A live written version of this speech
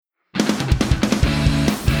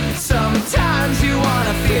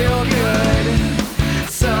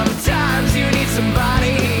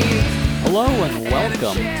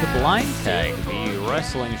Blind Tag, the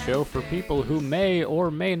wrestling show for people who may or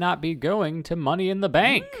may not be going to Money in the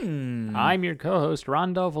Bank. I'm your co-host,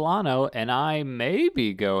 Rondo Volano, and I may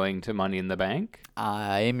be going to Money in the Bank.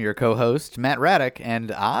 I am your co-host, Matt Raddick,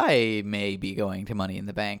 and I may be going to Money in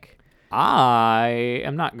the Bank. I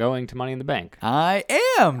am not going to Money in the Bank. I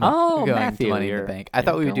am going Matthew, to Money in the Bank. I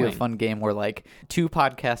thought we would do a going. fun game where, like, two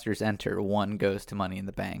podcasters enter, one goes to Money in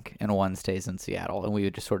the Bank, and one stays in Seattle, and we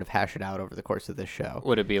would just sort of hash it out over the course of this show.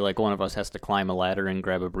 Would it be like one of us has to climb a ladder and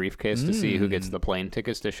grab a briefcase to see who gets the plane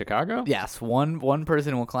tickets to Chicago? Yes, one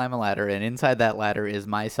person will climb a ladder, and inside that ladder is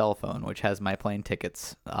my cell phone, which has my plane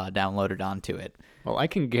tickets downloaded onto it. Well, I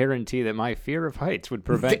can guarantee that my fear of heights would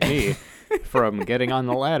prevent me from getting on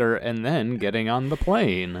the ladder and then getting on the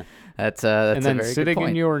plane. That's and then a very sitting good point.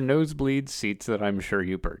 in your nosebleed seats that I'm sure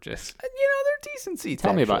you purchased. They're decent seats.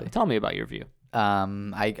 Tell me actually. about your view.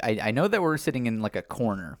 I know that we're sitting in like a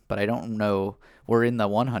corner, but I don't know. We're in the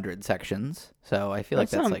 100 sections, so I feel like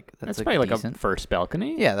that's probably like decent. a first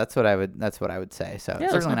balcony. Yeah, that's what I would say. So Yeah, certainly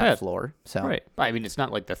that's not not bad. floor. So Right. I mean, it's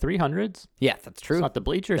not like the 300s. yeah, that's true. It's not the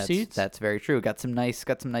bleacher seats. That's very true. Got some nice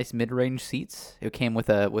mid-range seats. It came with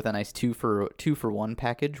a nice two for one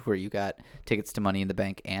package where you got tickets to Money in the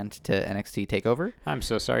Bank and to NXT Takeover. I'm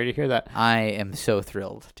so sorry to hear that. I am so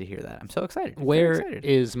thrilled to hear that. I'm so excited. Where Very excited.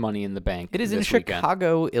 is Money in the Bank? It is in this weekend?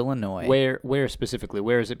 Chicago, Illinois. Where specifically?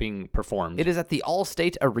 Where is it being performed? It is at the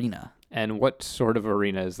Allstate Arena. And what sort of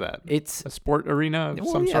arena is that? It's A sport arena of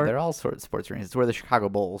some yeah, sort? they're all sorts of sports arenas. It's where the Chicago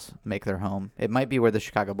Bulls make their home. It might be where the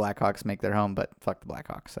Chicago Blackhawks make their home, but fuck the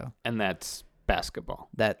Blackhawks. So And that's basketball.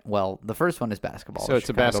 the first one is basketball. So the it's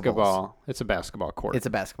a Chicago basketball. Bulls. It's a basketball court. It's a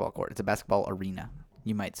basketball court. It's a basketball arena,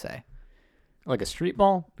 you might say. Like a street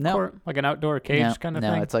ball No. court? Like an outdoor cage kind of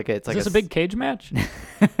no, thing? it's like Is this a big cage match?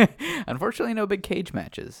 Unfortunately, no big cage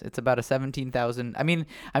matches. It's about a 17,000. I mean,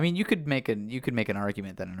 you could make an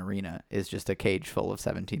argument that an arena is just a cage full of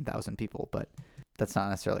 17,000 people, but that's not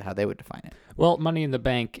necessarily how they would define it. Well, Money in the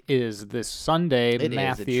Bank is this Sunday. It is, it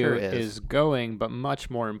Matthew sure is. going, but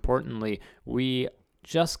much more importantly, we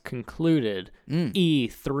just concluded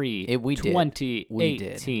E3 We did.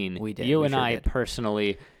 2018. We did. You We and sure I did.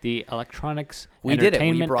 personally, the Electronics We did it. We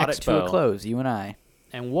Entertainment brought Expo. it to a close, you and I.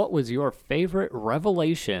 And what was your favorite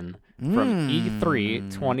revelation from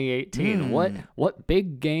E3 2018? What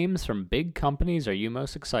big games from big companies are you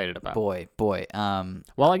most excited about? Boy. Well,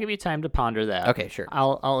 I'll give you time to ponder that. Okay, sure.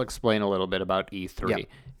 I'll explain a little bit about E3. Yep.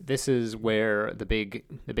 This is where the big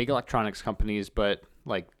electronics companies, but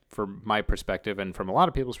like from my perspective and from a lot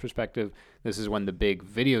of people's perspective, this is when the big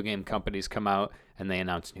video game companies come out and they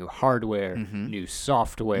announce new hardware, new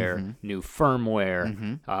software, new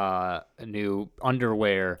firmware, new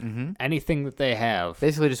underwear, anything that they have.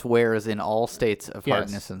 Basically, just wears in all states of Yes.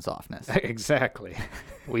 hardness and softness. Exactly.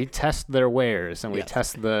 We test their wares and we Yes.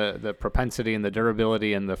 test the propensity and the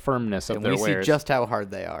durability and the firmness of And their we see wares. just how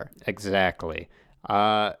hard they are. Exactly.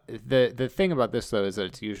 The thing about this though is that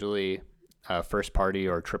it's usually first party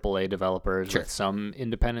or AAA developers with some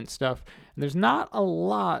independent stuff. And there's not a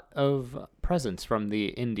lot of presence from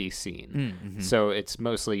the indie scene. So it's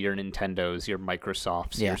mostly your Nintendos, your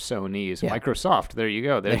Microsofts, your Sonys. Yeah. Microsoft, there you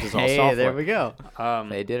go. There's all Hey, software. there we go.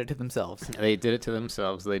 They did it to themselves. They did it to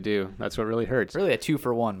themselves. They do. That's what really hurts. Really a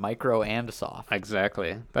 2-for-1, micro and soft.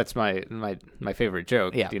 Exactly. That's my favorite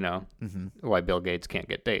joke. Yeah. Do you know why Bill Gates can't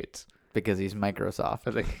get dates? Because he's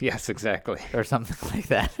Microsoft Yes, exactly. or something like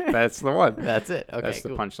that. That's the one. That's it. Okay, That's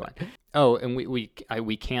cool. the punchline. Oh, and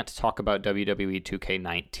we can't talk about WWE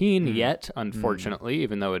 2K19 yet, unfortunately,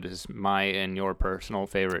 even though it is my and your personal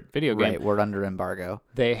favorite video game. Right, we're under embargo.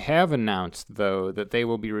 They have announced, though, that they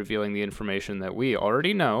will be revealing the information that we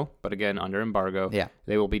already know, but again, under embargo. Yeah.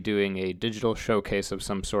 They will be doing a digital showcase of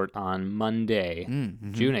some sort on Monday,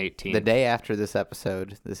 June 18th. The day after this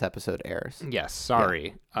episode airs. Yes,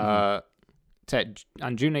 sorry. It's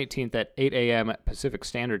on June 18th at 8 a.m. Pacific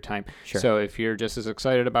Standard Time. Sure. So if you're just as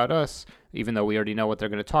excited about us, even though we already know what they're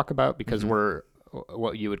going to talk about because we're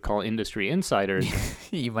what you would call industry insiders,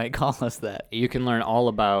 You might call us that. you can learn all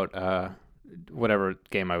about whatever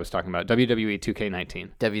game I was talking about, WWE 2K19.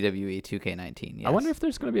 WWE 2K19, yes. I wonder if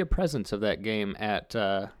there's going to be a presence of that game at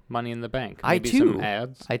Money in the Bank. I Maybe too. some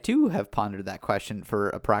ads. I too have pondered that question for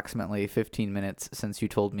approximately 15 minutes since you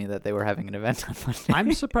told me that they were having an event on Monday.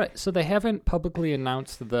 I'm surprised. So they haven't publicly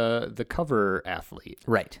announced the cover athlete.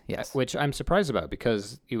 Right, yes. Which I'm surprised about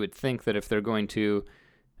because you would think that if they're going to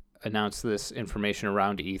announce this information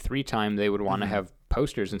around E3 time, they would want to have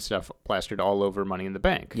posters and stuff plastered all over Money in the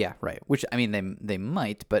Bank. Yeah, right. Which, I mean, they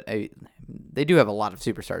might, but they do have a lot of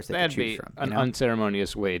superstars they That'd can choose be from. an you know?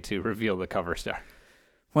 unceremonious way to reveal the cover star.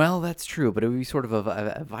 Well, that's true, but it would be sort of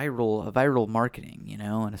a viral marketing,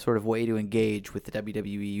 and a sort of way to engage with the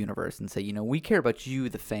WWE universe and say, we care about you,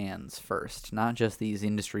 the fans, first, not just these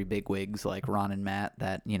industry bigwigs like Ron and Matt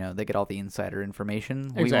that, they get all the insider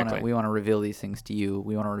information. Exactly. We want to reveal these things to you.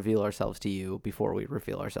 We want to reveal ourselves to you before we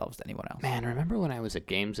reveal ourselves to anyone else. Man, remember when I was a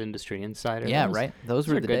games industry insider? Yeah, right. Those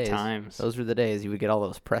were the good days. times. Those were the days. You would get all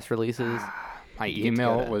those press releases. My You get to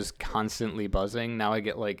email go to- was constantly buzzing. Now I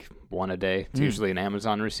get like one a day. It's usually an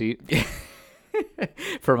Amazon receipt.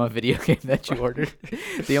 From a video game that you ordered.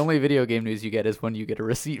 The only video game news you get is when you get a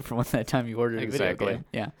receipt from that time you ordered a Exactly. video game.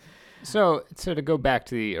 Yeah. So to go back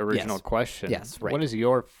to the original Yes. question, Yes, right. what is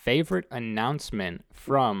your favorite announcement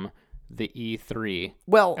from the E3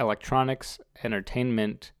 Well, Electronics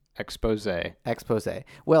Entertainment Expose?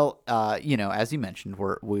 Well, as you mentioned,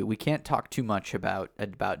 we can't talk too much about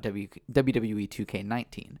WWE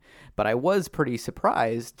 2K19, but I was pretty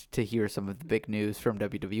surprised to hear some of the big news from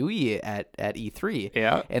WWE at E3.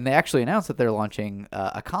 Yeah. And they actually announced that they're launching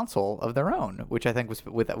a console of their own, which I think was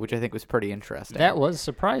pretty interesting. That was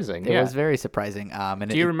surprising. It yeah. was very surprising. And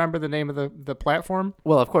Do you remember the name of the platform?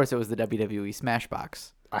 well, of course, it was the WWE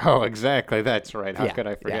Smashbox. Oh, exactly. That's right. How could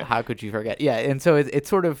I forget? Yeah, how could you forget? Yeah, and so it's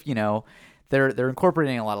sort of, they're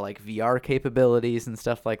incorporating a lot of like VR capabilities and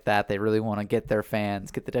stuff like that. They really want to get their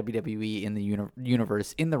fans, get the WWE in the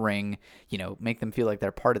universe in the ring, make them feel like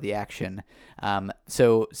they're part of the action.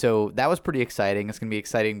 So that was pretty exciting. It's going to be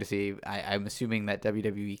exciting to see. I'm assuming that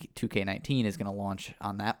WWE 2K19 is going to launch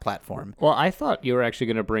on that platform. Well, I thought you were actually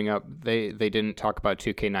going to bring up they didn't talk about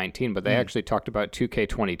 2K19, but they actually talked about 2K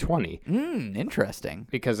 2020 Interesting.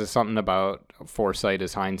 because it's something about foresight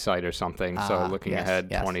is hindsight or something. So looking yes, ahead,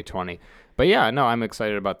 yes. 2020. But yeah, no, I'm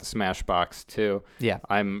excited about the Smashbox too. Yeah.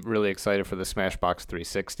 I'm really excited for the Smashbox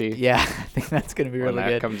 360 Yeah, I think that's going to be when really that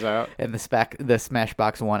good. comes out. And the Smashbox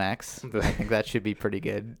 1X. I think that should be pretty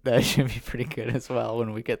good. That should be pretty good as well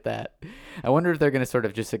when we get that. I wonder if they're going to sort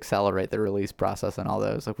of just accelerate the release process on all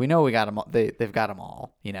those. Like we know we got them. They've got them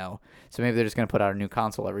all. So maybe they're just going to put out a new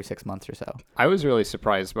console every 6 months or so. I was really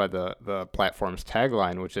surprised by the platform's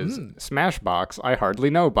tagline, which is Smashbox, I hardly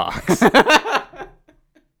know box.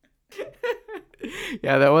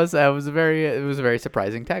 Yeah, that was a very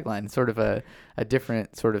surprising tagline. Sort of a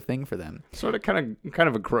different sort of thing for them. Sort of kind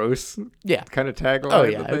of a gross Yeah. kind of tagline Oh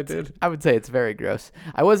yeah, that they it's- did. I would say it's very gross.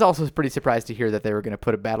 I was also pretty surprised to hear that they were going to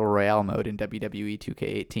put a battle royale mode in WWE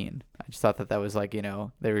 2K18. I just thought that was like, they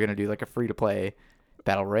were going to do like a free to play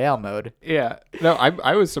battle royale mode. Yeah. No,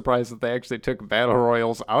 I was surprised that they actually took battle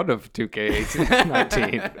royals out of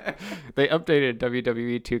 2K19. They updated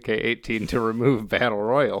WWE 2K18 to remove battle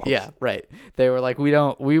royals. Yeah, right. They were like,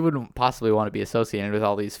 we wouldn't possibly want to be associated with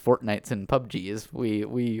all these Fortnites and PUBGs.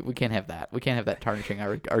 We can't have that. We can't have that tarnishing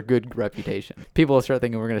our good reputation. People will start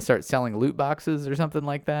thinking we're going to start selling loot boxes or something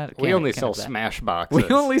like that. We only sell have that. Smash boxes. We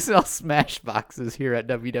only sell Smash boxes here at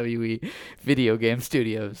WWE Video Game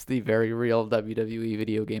Studios, the very real WWE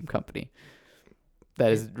video game company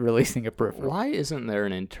that is releasing a peripheral. Why isn't there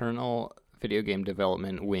an internal video game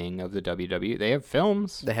development wing of the WWE? They have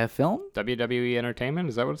films. They have film? WWE Entertainment,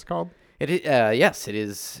 is that what it's called? Yes, it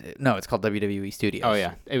is. No, it's called WWE Studios. Oh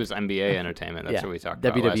yeah, it was NBA Entertainment. That's what we talked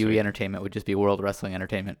about last WWE week. Entertainment would just be World Wrestling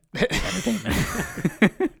Entertainment.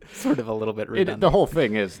 Sort of a little bit redundant. The whole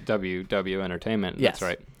thing is WW Entertainment. Yes, That's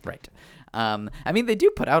right. Right. I mean, they do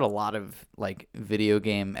put out a lot of like video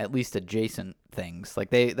game, at least adjacent things. Like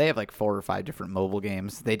they have like 4 or 5 different mobile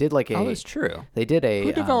games. They did like Oh, that's true. They did a.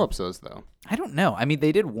 Who develops those though? I don't know. I mean,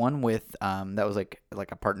 they did one with that was like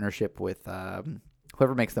a partnership with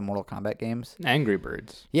whoever makes the Mortal Kombat games. Angry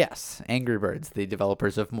Birds. Yes, Angry Birds, the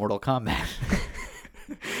developers of Mortal Kombat.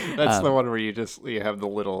 That's the one where you have the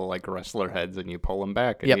little like wrestler heads and you pull them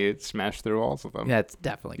back and Yep. you smash through walls of them. That's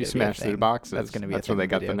definitely You gonna be a smash through thing. boxes. That's going to be. That's a where they thing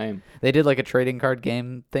got to the do. name. They did like a trading card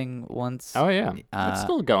game thing once. Oh yeah, it's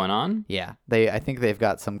still going on. Yeah, I think they've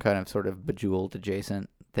got some kind of sort of Bejeweled adjacent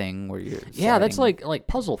thing where you're. Yeah, that's sliding- like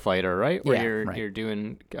Puzzle Fighter, right? Where Yeah, you're right. you're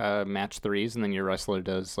doing match threes and then your wrestler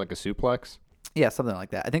does like a suplex. Yeah, something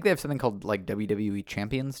like that. I think they have something called like WWE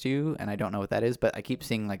Champions too, and I don't know what that is, but I keep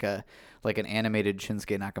seeing like an animated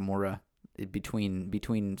Shinsuke Nakamura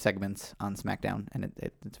between segments on SmackDown, and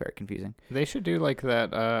it's very confusing. They should do like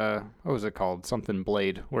that. What was it called? Something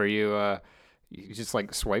Blade, where you just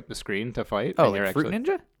like swipe the screen to fight. Oh, and like you're Fruit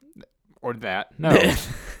Ninja? or that? No,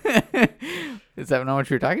 Is that not what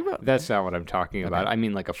you're talking about? that's not what I'm talking about. Okay. I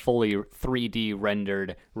mean like a fully 3D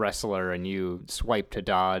rendered wrestler, and you swipe to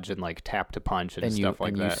dodge and like tap to punch and stuff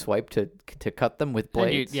like you that. swipe to cut them with And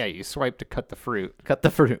blades. you swipe to cut the fruit Cut the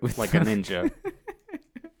fruit with like a ninja.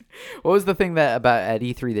 What was the thing that about at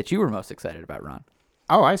E3 that you were most excited about, Ron?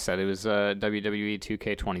 Oh, I said it was WWE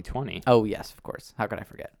 2K 2020. Oh yes, of course. How could I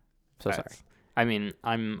forget? So sorry. I mean,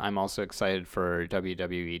 I'm also excited for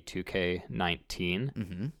WWE 2K19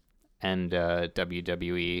 Mm-hmm. and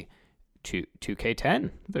WWE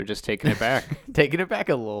 2K10. They're just taking it back. Taking it back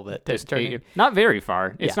a little bit. Not very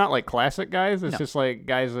far. It's Yeah. not like classic guys. It's No. just like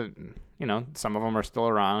guys that, some of them are still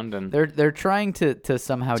around. And They're trying to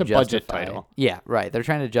somehow It's a justify. budget title. Yeah, right. They're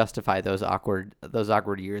trying to justify those awkward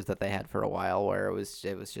years that they had for a while, where it was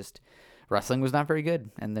just wrestling was not very good,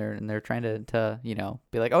 and they're trying to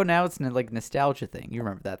be like, oh, now it's like nostalgia thing. You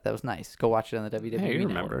remember that was nice. Go watch it on the WWE. Hey, you Network.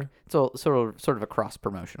 remember. So sort of a cross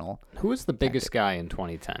promotional. Who was the biggest guy in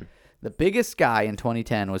 2010? The biggest guy in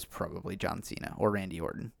 2010 was probably John Cena or Randy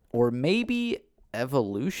Orton, or maybe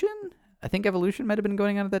Evolution. I think Evolution might have been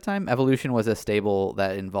going on at that time. Evolution was a stable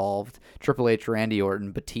that involved Triple H, Randy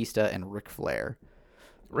Orton, Batista, and Ric Flair.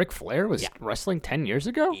 Ric Flair was wrestling 10 years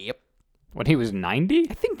ago? Yep. When he was 90?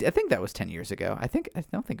 I think that was 10 years ago. I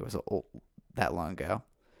don't think it was that long ago.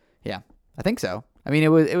 Yeah, I think so. I mean, it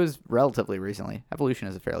was relatively recently. Evolution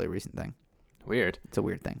is a fairly recent thing. Weird. It's a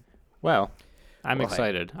weird thing. Well, I'm Hey.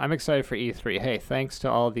 excited. I'm excited for E3. Hey, thanks to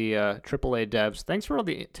all the AAA devs. Thanks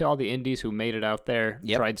to all the indies who made it out there.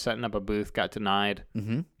 Yep. Tried setting up a booth, got denied.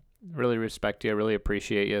 Mm-hmm. Really respect you. Really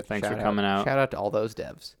appreciate you. Thanks for coming out. Shout out to all those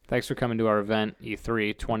devs. Thanks for coming to our event,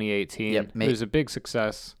 E3 2018. Yep, It was a big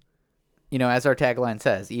success. As our tagline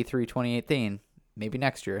says, E3 2018, maybe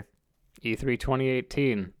next year. E3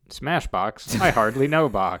 2018. Smashbox. I hardly know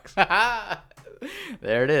box.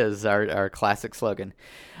 There it is, our classic slogan.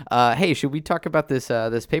 Hey, should we talk about this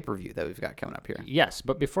pay-per-view that we've got coming up here? Yes,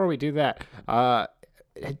 but before we do that,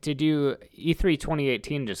 did you E3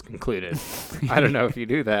 2018 just concluded? I don't know if you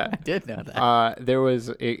do that. I did know that. There was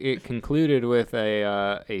it concluded with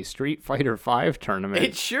a Street Fighter V tournament.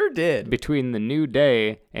 It sure did. Between the New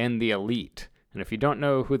Day and the Elite. And if you don't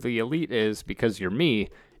know who the Elite is, because you're me,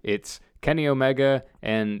 it's Kenny Omega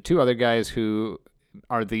and two other guys who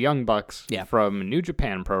are the Young Bucks from New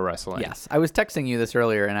Japan Pro Wrestling. Yes, I was texting you this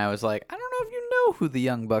earlier, and I was like, I don't know if you know who the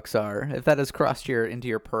Young Bucks are, if that has crossed into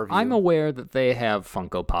your purview. I'm aware that they have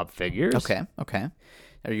Funko Pop figures. Okay.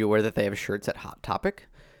 Are you aware that they have shirts at Hot Topic?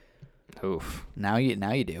 Oof. Now you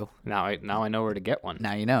do. Now I know where to get one.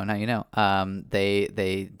 Now you know.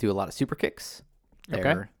 They do a lot of super kicks.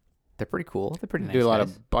 They're pretty cool. They're pretty nice. Do a lot guys.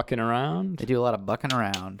 of bucking around. They do a lot of bucking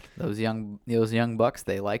around. Those young bucks,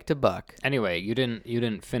 they like to buck. Anyway, you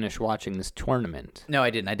didn't finish watching this tournament. No, I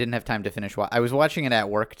didn't. I didn't have time to finish. I was watching it at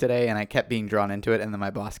work today, and I kept being drawn into it. And then my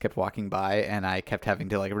boss kept walking by, and I kept having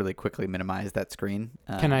to really quickly minimize that screen.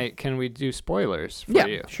 Can we do spoilers for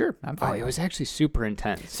you? Yeah, sure. I'm fine. Oh, it was actually super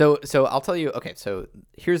intense. So I'll tell you. Okay, so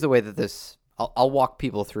here's the way that this. I'll walk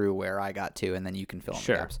people through where I got to, and then you can fill in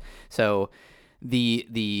the gaps. So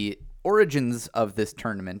the origins of this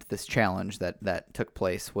tournament, this challenge that took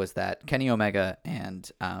place, was that Kenny Omega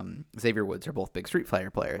and Xavier Woods are both big Street Fighter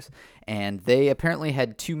players, and they apparently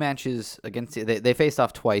had two matches against. They faced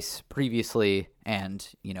off twice previously, and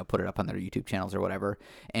put it up on their YouTube channels or whatever,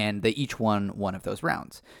 and they each won one of those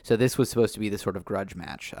rounds. So this was supposed to be the sort of grudge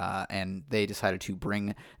match, and they decided to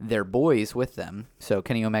bring their boys with them. So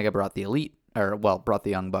Kenny Omega brought the Elite, brought the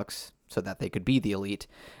Young Bucks so that they could be the Elite,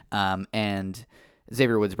 and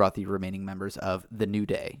Xavier Woods brought the remaining members of the New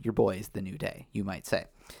Day. Your boys, the New Day, you might say.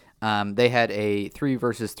 They had a 3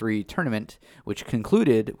 versus 3 tournament, which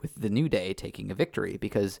concluded with the New Day taking a victory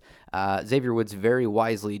because Xavier Woods very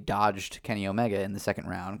wisely dodged Kenny Omega in the second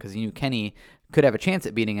round because he knew Kenny could have a chance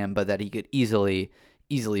at beating him, but that he could easily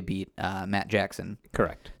beat Matt Jackson.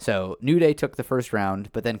 Correct. So New Day took the first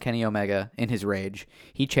round, but then Kenny Omega, in his rage,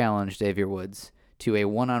 he challenged Xavier Woods to a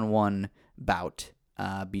one-on-one bout.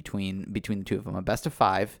 Between the two of them, a best of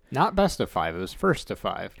 5. Not best of 5. It was first to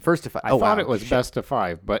 5. First to 5. I thought it was best of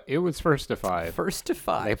 5, but it was first to 5. First to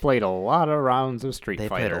 5. They played a lot of rounds of Street Fighter.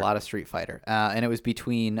 They played a lot of Street Fighter, and it was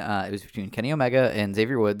between Kenny Omega and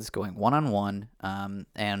Xavier Woods going 1-on-1.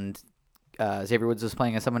 And Xavier Woods was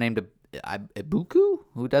playing as someone named Ibuku,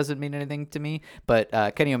 who doesn't mean anything to me, but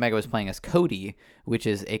Kenny Omega was playing as Cody, which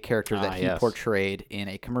is a character that he portrayed in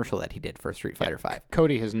a commercial that he did for Street Fighter V.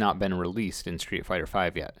 Cody has not been released in Street Fighter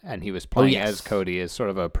V yet, and he was playing as Cody as sort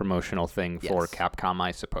of a promotional thing for Capcom,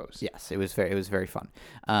 I suppose. Yes, it was very fun.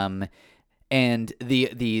 And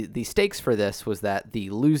the stakes for this was that the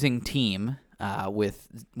losing team, with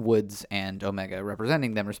Woods and Omega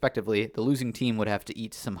representing them respectively, the losing team would have to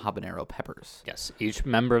eat some habanero peppers. Yes, each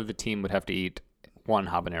member of the team would have to eat one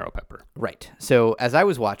habanero pepper. Right. So as I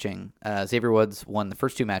was watching, Xavier Woods won the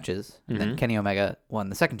first 2 matches, and then Kenny Omega won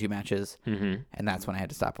the second 2 matches, and that's when I had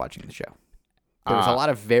to stop watching the show. There was a lot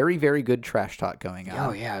of very, very good trash talk going on.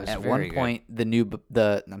 Oh, yeah, it was At very one good. point, the New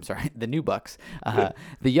Bucks,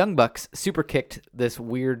 the Young Bucks super kicked this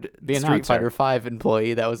weird The Street announcer. Fighter 5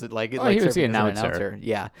 employee that was like, he was the serving as an announcer.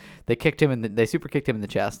 Yeah, they kicked him they super kicked him in the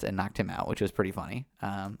chest and knocked him out, which was pretty funny.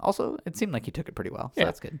 Also, it seemed like he took it pretty well, so Yeah.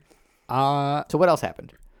 that's good. Uh, So what else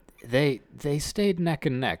happened? they stayed neck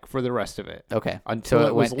and neck for the rest of it. Okay, Until so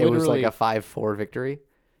it was it was like literally- a 5-4 victory.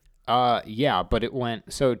 Yeah, but it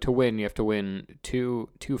went so to win you have to win two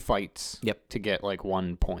fights. Yep. To get like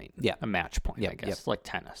 1 point. Yeah. A match point, Yep, I guess, yep. like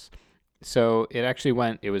tennis. So it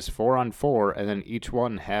actually it was 4-on-4, and then each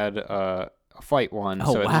one had a fight one.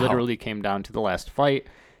 Oh, so wow. it literally came down to the last fight,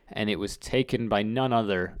 and it was taken by none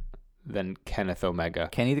other than Kenneth Omega.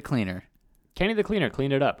 Kenny the Cleaner. Kenny the Cleaner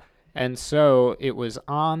cleaned it up. And so it was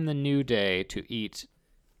on the New Day to eat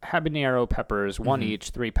habanero peppers, one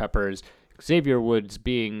each, 3 peppers. Xavier Woods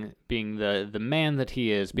being the man that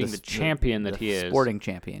he is, being the champion that he is. Sporting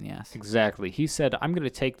champion, yes. Exactly. He said, I'm going to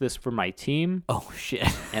take this for my team, Oh, shit.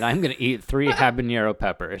 and I'm going to eat 3 habanero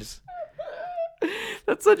peppers.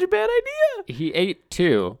 That's such a bad idea. He ate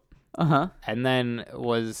 2, Uh-huh. and then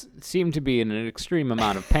seemed to be in an extreme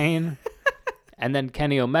amount of pain. And then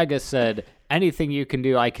Kenny Omega said, anything you can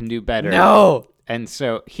do, I can do better. No. And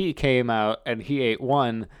so he came out, and he ate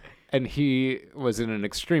 1, and he was in an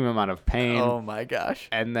extreme amount of pain. Oh, my gosh.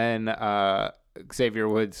 And then Xavier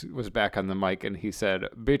Woods was back on the mic, and he said,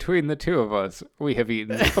 between the two of us, we have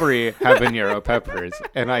eaten 3 habanero peppers,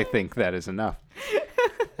 and I think that is enough.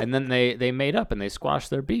 And then they made up, and they squashed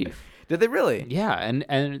their beef. Did they really? Yeah,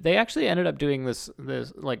 and they actually ended up doing this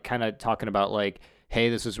like kind of talking about like, hey,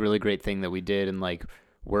 this was a really great thing that we did, and like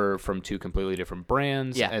we're from 2 completely different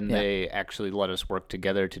brands, Yeah, and yeah. they actually let us work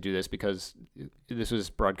together to do this because this was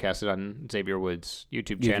broadcasted on Xavier Woods'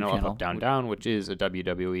 YouTube channel, channel. Up Down Down, which is a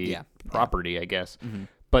WWE Yeah, property, I guess. Mm-hmm.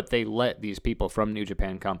 But they let these people from New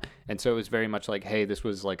Japan come, and so it was very much like, hey, this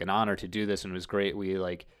was like an honor to do this, and it was great. We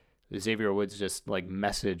like Xavier Woods just like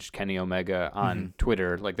messaged Kenny Omega on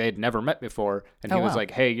Twitter, like they had never met before, and Oh, he was wow.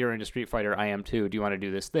 like, hey, you're into Street Fighter, I am too. Do you want to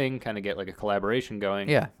do this thing? Kind of get like a collaboration going.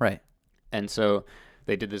 Yeah, right. And so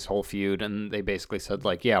they did this whole feud, and they basically said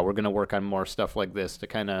like, yeah, we're gonna work on more stuff like this to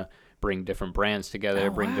kind of bring different brands together, Oh,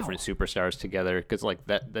 bring wow. different superstars together, because like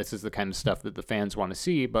this is the kind of stuff that the fans want to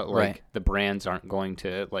see, but like Right. the brands aren't going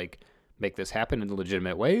to like make this happen in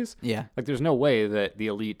legitimate ways. Yeah. Like there's no way that the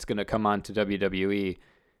Elite's gonna come on to WWE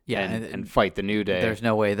Yeah, and fight the New Day. There's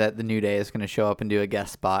no way that the New Day is going to show up and do a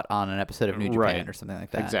guest spot on an episode of New Japan Right. or something like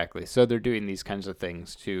that. Exactly. So they're doing these kinds of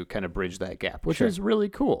things to kind of bridge that gap, which Sure. is really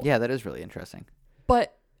cool. Yeah, that is really interesting.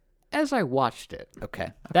 But as I watched it,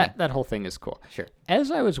 Okay. that whole thing is cool. Sure. As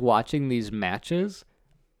I was watching these matches,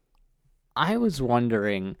 I was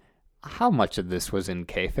wondering how much of this was in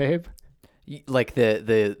kayfabe. Like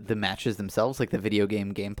the matches themselves, like the video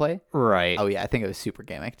game gameplay. Right. Oh yeah, I think it was super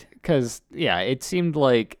gimmicked. Because, yeah, it seemed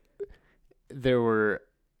like there were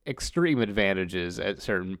extreme advantages at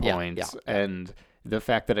certain Yeah, points. yeah. And the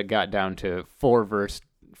fact that it got down to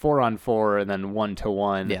 4-on-4 and then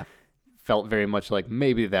 1-to-1 Yeah. felt very much like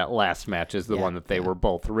maybe that last match is the Yeah, one that they were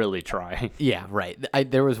both really trying. Yeah, right.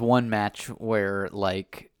 There was one match where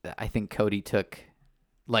like I think Cody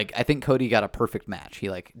got a perfect match. He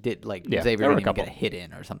did Yeah, Xavier there were didn't a even get a couple. hit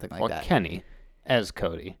in or something like Well, that. Kenny as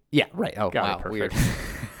Cody. Yeah, right. Oh, Got wow, it weird.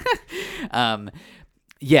 perfect.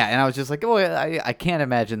 Yeah, and I was just like, oh, I can't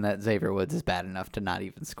imagine that Xavier Woods is bad enough to not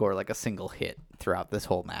even score like a single hit throughout this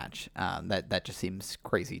whole match. That just seems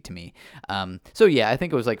crazy to me. So yeah, I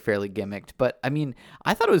think it was like fairly gimmicked, but I mean,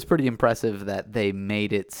 I thought it was pretty impressive that they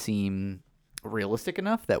made it seem realistic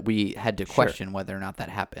enough that we had to question whether or not that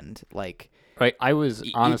happened. Like, Right. I was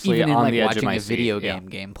honestly even in on like the edge watching of my a video seat. Yeah.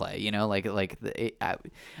 game gameplay, you know,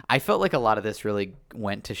 I felt like a lot of this really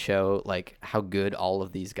went to show like how good all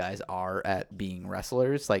of these guys are at being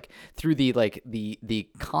wrestlers. Like through they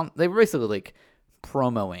were basically like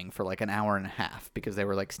promoing for like an hour and a half because they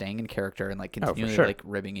were like staying in character and like continually sure. like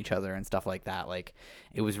ribbing each other and stuff like that. Like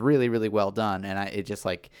it was really, really well done. And it just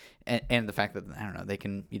like, and the fact that, I don't know, they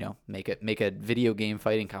can, you know, make a video game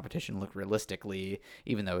fighting competition look realistically,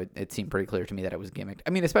 even though it seemed pretty clear to me that it was gimmicked.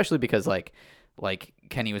 I mean, especially because like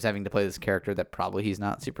Kenny was having to play this character that probably he's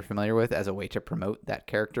not super familiar with as a way to promote that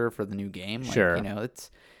character for the new game. Like, Sure. you know,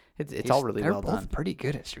 it's all really well They're done. both pretty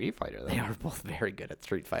good at Street Fighter, though. They are both very good at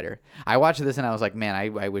Street Fighter. I watched this and I was like, man,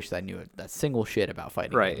 I wish that I knew a single shit about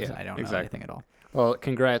fighting Right, games. yeah, I don't know exactly. anything at all. Well,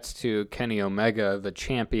 congrats to Kenny Omega, the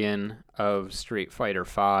champion. of Street Fighter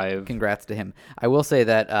V. Congrats to him. I will say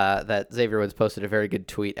that that Xavier Woods posted a very good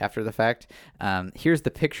tweet after the fact. Here's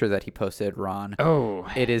the picture that he posted, Ron. Oh.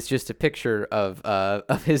 It is just a picture of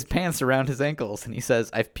his pants around his ankles, and he says,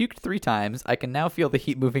 "I've puked 3 times. I can now feel the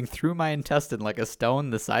heat moving through my intestine like a stone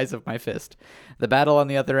the size of my fist. The battle on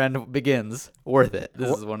the other end begins. Worth it.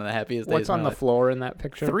 This is one of the happiest days What's of on my the life." floor in that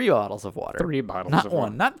picture? 3 bottles of water. 3 bottles Not of one,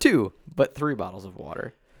 water. not 2, but 3 bottles of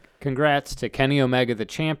water. Congrats to Kenny Omega, the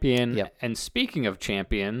champion. Yep. And speaking of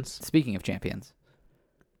champions, Speaking of champions.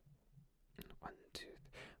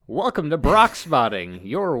 welcome to Brock Spotting,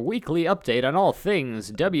 your weekly update on all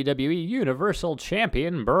things WWE Universal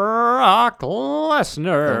Champion Brock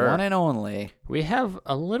Lesnar. The one and only. We have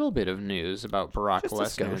a little bit of news about Brock Just a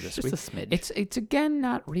Lesnar skosh, this just week. a smidge. It's again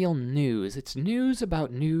not real news. It's news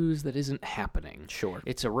about news that isn't happening. Sure.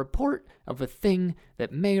 It's a report of a thing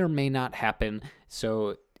that may or may not happen.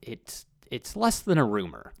 So it's less than a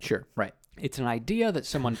rumor. Sure, right. It's an idea that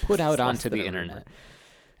someone put out It's less onto than the a rumor. internet.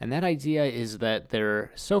 And that idea is that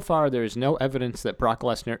so far there is no evidence that Brock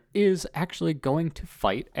Lesnar is actually going to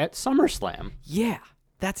fight at SummerSlam, Yeah,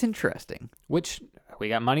 that's interesting. which we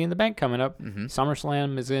got Money in the Bank coming up. Mm-hmm.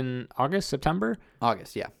 SummerSlam is in August, September.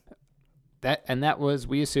 August, yeah. That was,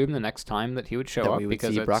 we assume, the next time that he would show That up we would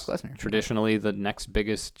because see it's Brock Lesnar. traditionally the next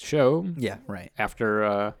biggest show Yeah, right.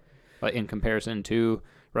 after, in comparison to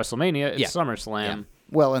WrestleMania. It's Yeah. SummerSlam. Yeah.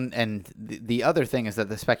 Well, and the other thing is that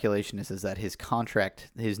the speculation is that his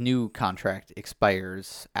new contract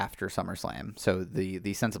expires after SummerSlam. So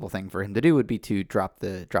the sensible thing for him to do would be to drop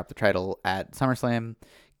the title at SummerSlam,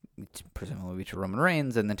 presumably to Roman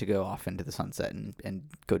Reigns, and then to go off into the sunset and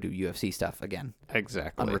go do UFC stuff again,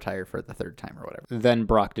 Exactly. unretire for the 3rd time or whatever. Then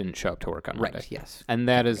Brock didn't show up to work on Monday. Right. Yes. And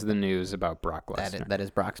that is the news about Brock Lesnar. That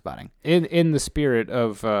is Brock spotting. In the spirit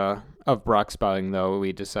of Brock spotting, though,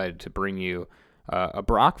 we decided to bring you a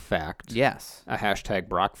Brock fact. Yes. A hashtag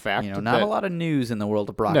Brock fact. Not a lot of news in the world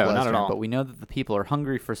of Brock No, Lesnar, not at all. but we know that the people are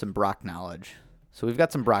hungry for some Brock knowledge. So we've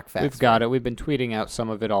got some Brock facts. We've got it. We've been tweeting out some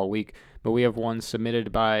of it all week, but we have one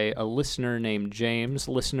submitted by a listener named James,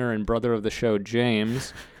 listener and brother of the show,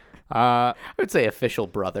 James. I would say official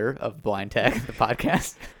brother of Blind Tag, the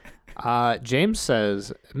podcast. James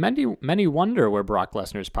says, many wonder where Brock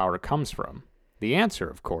Lesnar's power comes from. The answer,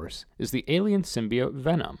 of course, is the alien symbiote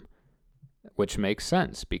Venom, which makes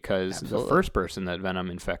sense because Absolutely. the first person that Venom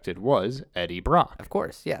infected was Eddie Brock. Of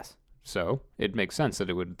course, yes. So it makes sense that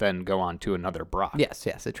it would then go on to another Brock. Yes,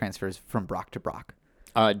 it transfers from Brock to Brock.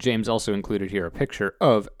 James also included here a picture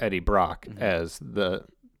of Eddie Brock as the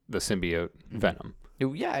symbiote Venom.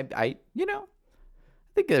 Yeah, I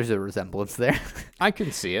think there's a resemblance there. I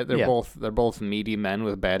can see it. They're Yeah. both meaty men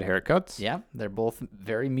with bad haircuts. Yeah, they're both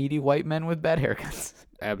very meaty white men with bad haircuts.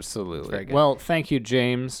 Absolutely. Very good. Well, thank you,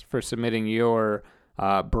 James, for submitting your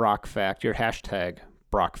Brock fact, your hashtag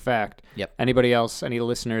Brock fact. Yep. Anybody else, any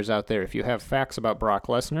listeners out there, if you have facts about Brock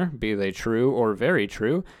Lesnar, be they true or very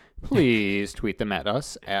true, please tweet them at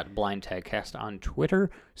us at BlindTagCast on Twitter.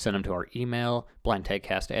 Send them to our email,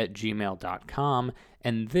 blindtagcast@gmail.com.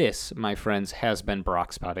 And this, my friends, has been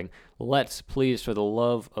Brock Spotting. Let's please, for the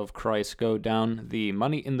love of Christ, go down the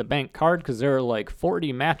Money in the Bank card because there are like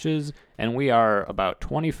 40 matches, and we are about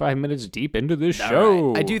 25 minutes deep into this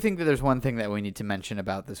show. Right. I do think that there's one thing that we need to mention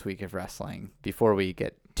about this week of wrestling before we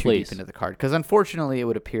get too Please. deep into the card. Because unfortunately, it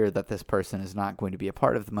would appear that this person is not going to be a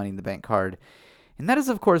part of the Money in the Bank card. And that is,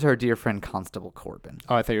 of course, our dear friend Constable Corbin.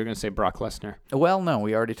 Oh, I thought you were going to say Brock Lesnar. Well, no,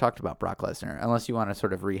 we already talked about Brock Lesnar, unless you want to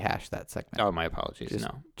sort of rehash that segment. Oh, my apologies. Just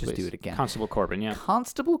no, do please. it again. Constable Corbin, yeah.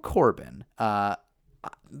 Constable Corbin.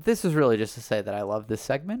 This is really just to say that I love this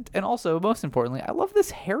segment, and also, most importantly, I love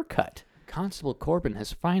this haircut. Constable Corbin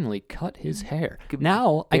has finally cut his hair.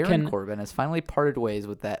 Now Baron Corbin has finally parted ways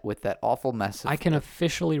with that awful mess. I can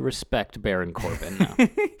officially respect Baron Corbin now.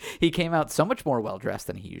 He came out so much more well dressed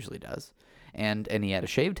than he usually does, and he had a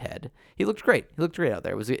shaved head. He looked great. He looked great out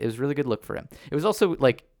there. It was a really good look for him. It was also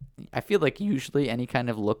like, I feel like usually any kind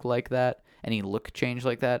of look like that, any look change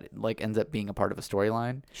like that, like ends up being a part of a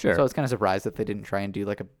storyline. Sure. So I was kind of surprised that they didn't try and do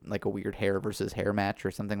like a weird hair versus hair match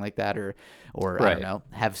or something like that, or I Right. don't know,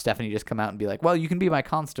 have Stephanie just come out and be like, well, you can be my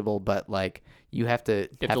constable, but like you have to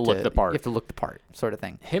look the part. You have to look the part, sort of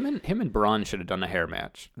thing. Him and Braun should have done a hair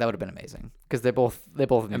match. That would have been amazing because they both need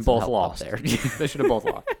And some both help lost. up there. They should have both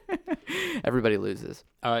lost. Everybody loses.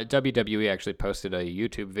 WWE actually posted a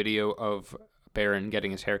YouTube video of Baron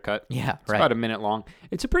getting his hair cut. Yeah, It's right. about a minute long.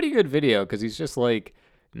 It's a pretty good video because he's just like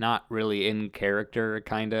not really in character,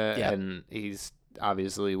 kind of, Yeah. and he's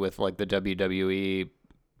obviously with like the WWE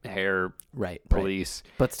hair Right. police.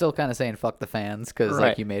 But still kind of saying fuck the fans because Right.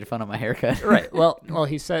 like you made fun of my haircut. Right. Well,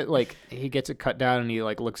 he said like he gets it cut down and he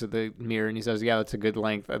like looks at the mirror and he says, "Yeah, that's a good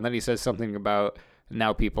length." And then he says something about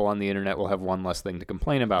now people on the internet will have one less thing to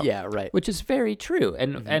complain about. Yeah. Right. Which is very true.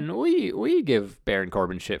 And we give Baron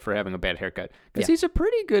Corbin shit for having a bad haircut because he's a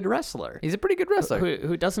pretty good wrestler. He's a pretty good wrestler.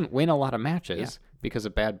 Who doesn't win a lot of matches because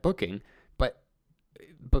of bad booking,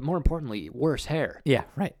 but more importantly, worse hair. Yeah,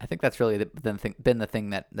 right. I think that's really been the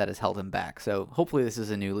thing that has held him back. So hopefully this is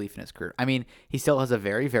a new leaf in his career. I mean, he still has a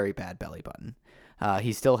very, very bad belly button.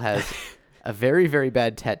 He still has a very, very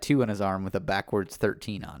bad tattoo on his arm with a backwards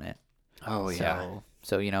 13 on it. Oh, yeah.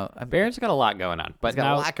 So you know, Baron's got a lot going on. But he's got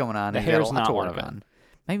now a lot going on. the He's got a hair's lot not to one work of it. on.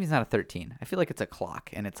 Maybe he's not a 13. I feel like it's a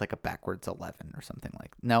clock, and it's like a backwards 11 or something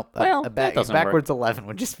like. Nope. Well, a that doesn't work. backwards 11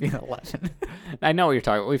 would just be an 11. I know what you're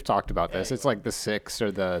talking. We've talked about this. It's like the 6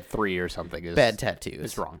 or the 3 or something is Bad tattoos.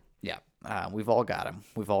 Is wrong. Yeah. We've all got them.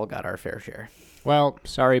 We've all got our fair share. Well,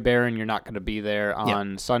 sorry, Baron, you're not going to be there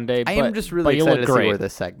on Sunday. I am just really excited to see where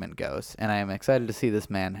this segment goes, and I am excited to see this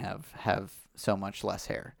man have so much less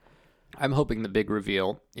hair. I'm hoping the big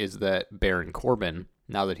reveal is that Baron Corbin,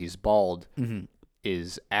 now that he's bald,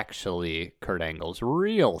 is actually Kurt Angle's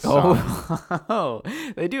real son. Oh,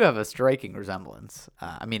 they do have a striking resemblance.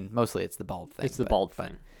 I mean, mostly it's the bald thing. It's the bald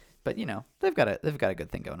thing. But you know, they've got a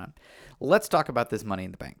good thing going on. Let's talk about this Money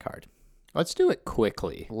in the Bank card. Let's do it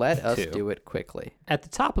quickly. Let us do it quickly. At the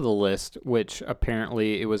top of the list, which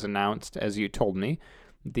apparently it was announced, as you told me,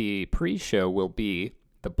 the pre-show will be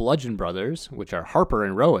the Bludgeon Brothers, which are Harper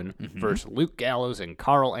and Rowan, versus Luke Gallows and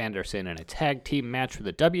Carl Anderson in a tag team match for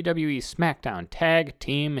the WWE SmackDown Tag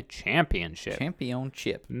Team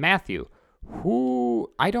Championship. Matthew,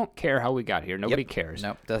 who I don't care how we got here. Nobody cares.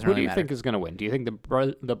 Nope, doesn't Who really do you matter. think is going to win? Do you think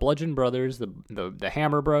the Bludgeon Brothers, the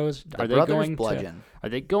Hammer Bros, are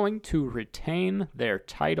they going to retain their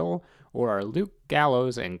title, or are Luke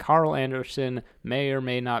Gallows and Carl Anderson may or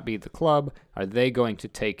may not be the club? Are they going to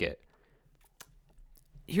take it?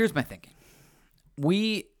 Here's my thinking.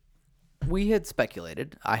 We had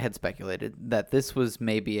speculated, I had speculated that this was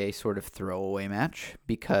maybe a sort of throwaway match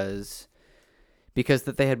because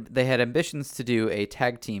that they had ambitions to do a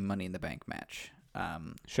tag team Money in the Bank match.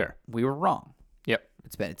 Sure. We were wrong. Yep.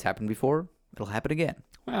 It's happened before. It'll happen again.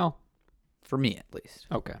 Well, for me at least.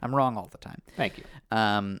 Okay. I'm wrong all the time. Thank you.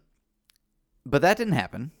 But that didn't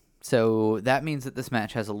happen. So that means that this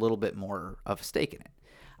match has a little bit more of a stake in it.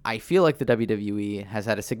 I feel like the WWE has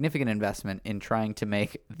had a significant investment in trying to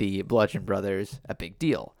make the Bludgeon Brothers a big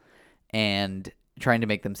deal and trying to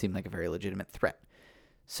make them seem like a very legitimate threat.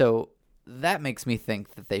 So that makes me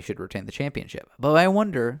think that they should retain the championship. But I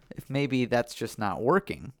wonder if maybe that's just not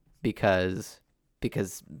working because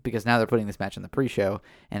now they're putting this match in the pre-show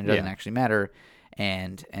and it doesn't actually matter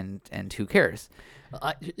and who cares?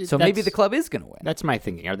 So maybe the club is going to win. That's my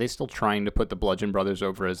thinking. Are they still trying to put the Bludgeon Brothers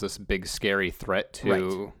over as this big scary threat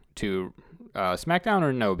to SmackDown,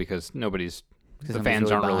 or no? Because the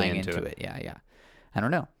fans aren't really into it. Yeah. I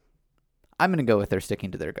don't know. I'm going to go with they're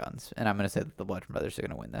sticking to their guns, and I'm going to say that the Bludgeon Brothers are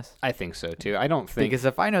going to win this. I think so too. I don't think because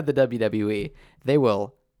if I know the WWE, they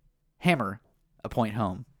will hammer a point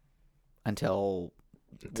home until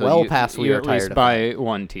past we you are at tired least of buy it.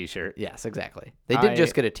 one T-shirt. Yes, exactly. They did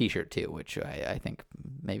just get a T-shirt too, which I think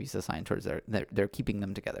maybe is a sign towards they're keeping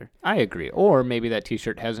them together. I agree. Or maybe that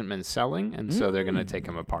T-shirt hasn't been selling, and so they're going to take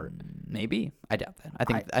them apart. Maybe. I doubt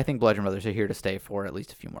that. I think Bludgeon Brothers are here to stay for at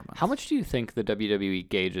least a few more months. How much do you think the WWE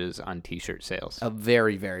gauges on T-shirt sales? A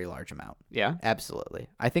very, very large amount. Yeah? Absolutely.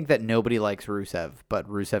 I think that nobody likes Rusev, but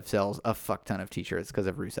Rusev sells a fuck ton of T-shirts because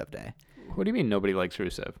of Rusev Day. What do you mean nobody likes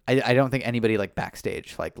Rusev? I don't think anybody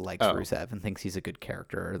backstage likes Oh. Rusev and thinks he's a good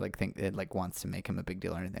character or wants to make him a big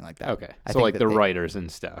deal or anything like that. Okay. I So think the writers and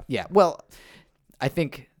stuff. Yeah. Well, I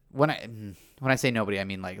think when I say nobody, I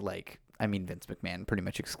mean I mean Vince McMahon pretty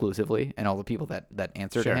much exclusively and all the people that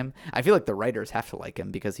answer Sure. to him. I feel like the writers have to like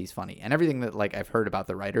him because he's funny. And everything that I've heard about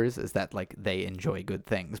the writers is that they enjoy good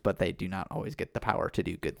things, but they do not always get the power to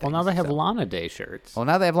do good things. Well, now they have so. Lana Day shirts. Well,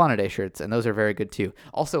 now they have Lana Day shirts, and those are very good too.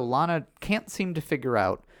 Also, Lana can't seem to figure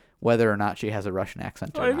out whether or not she has a Russian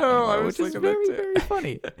accent or I not know, anymore, I was which is thinking that very, too. very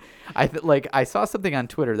funny. I saw something on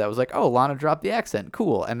Twitter that was like, "Oh, Lana dropped the accent,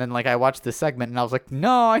 cool." And then I watched the segment and I was like,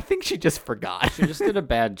 "No, I think she just forgot." She just did a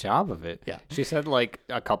bad job of it. Yeah. She said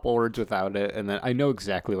a couple words without it, and then I know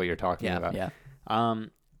exactly what you're talking about. Yeah.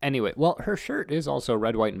 Anyway, well, her shirt is also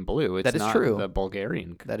red, white, and blue. It's That is not true. the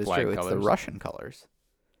Bulgarian That is flag true. colors. It's the Russian colors.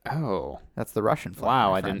 Oh, That's the Russian flag.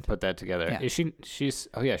 wow! my I friend. didn't put that together. Yeah. Is she? She's.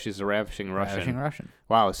 Oh yeah, she's a ravishing Russian. Ravishing Russian.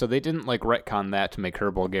 Wow. So they didn't like retcon that to make her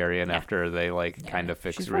Bulgarian Yeah. after they like Yeah, kind of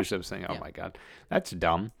fixed she's Russian. Rusev's thing. Oh Yeah. my god, that's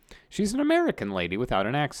dumb. She's an American lady without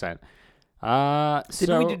an accent. Didn't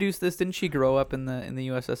So we deduce this? Didn't she grow up in the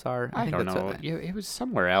USSR? I think don't that's know. what- Yeah, it was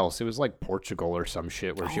somewhere else. It was like Portugal or some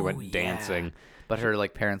shit where she Oh, went yeah. dancing. But her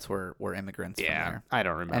like parents were immigrants from Yeah, there. I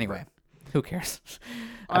don't remember. Anyway, who cares?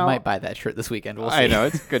 I Well, might buy that shirt this weekend. We'll see. I know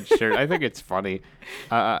it's a good shirt. I think it's funny.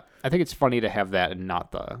 I think it's funny to have that and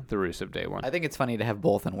not the Rusev Day one I think it's funny to have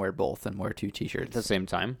both and wear two at T-shirts. the same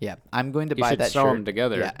time. Yeah, I'm going to You buy should that sew shirt. them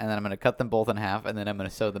together. Yeah, and then I'm going to cut them both in half, and then I'm going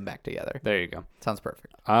to sew them back together. There you go. Sounds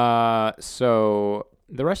perfect. So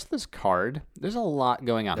the rest of this card, there's a lot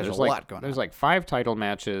going on. There's a like, lot going There's on. like 5 title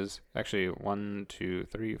matches. Actually, 1, 2,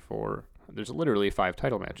 3, 4. There's literally 5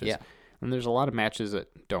 title matches. Yeah. And there's a lot of matches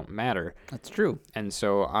that don't matter. That's true. And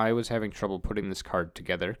so I was having trouble putting this card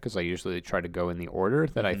together because I usually try to go in the order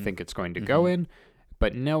that I think it's going to go in.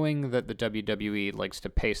 But knowing that the WWE likes to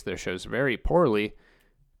pace their shows very poorly,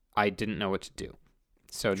 I didn't know what to do.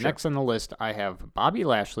 So next on the list, I have Bobby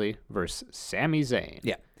Lashley versus Sami Zayn.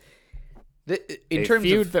 Yeah. In A terms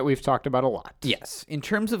feud of that we've talked about a lot. yes, in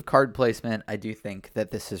terms of card placement, I do think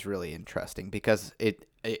that this is really interesting because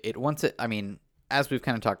I mean, as we've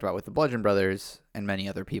kind of talked about with the Bludgeon Brothers and many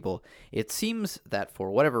other people, it seems that for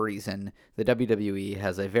whatever reason, the WWE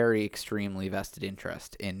has a very extremely vested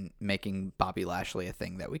interest in making Bobby Lashley a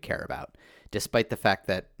thing that we care about, despite the fact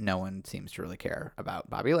that no one seems to really care about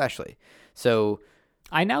Bobby Lashley. So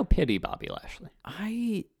I now pity Bobby Lashley.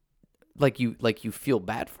 I like you feel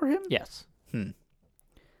bad for him? Yes.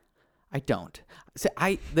 I don't. So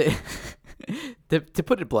to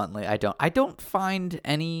put it bluntly, I don't.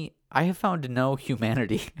 I have found no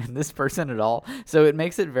humanity in this person at all. So it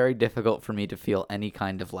makes it very difficult for me to feel any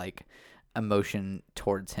kind of like emotion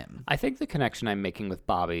towards him. I think the connection I'm making with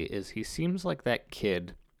Bobby is he seems like that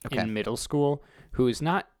kid Okay. in middle school who is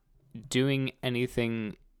not doing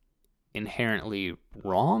anything inherently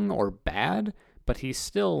wrong or bad, but he's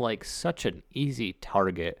still like such an easy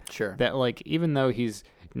target Sure. that like even though he's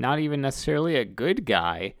not even necessarily a good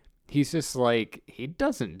guy, he's just like he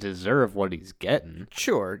doesn't deserve what he's getting.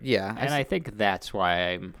 Sure. Yeah. And I think that's why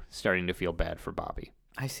I'm starting to feel bad for Bobby.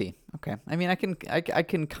 I see. Okay. I mean, I can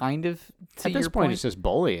kind of see At this your point, it's just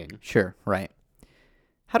bullying. Sure. Right.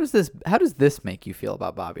 How does this make you feel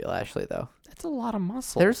about Bobby Lashley though? That's a lot of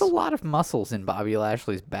muscles. There's a lot of muscles in Bobby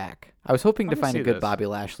Lashley's back. I was hoping to Let me find a see good this. Bobby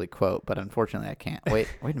Lashley quote, but unfortunately I can't. Wait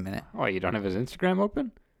a minute. Oh, you don't have his Instagram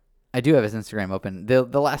open? I do have his Instagram open. The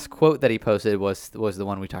last quote that he posted was the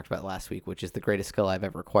one we talked about last week, which is the greatest skill I've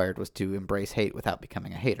ever acquired was to embrace hate without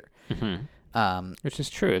becoming a hater. Which is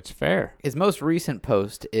true. It's fair. His most recent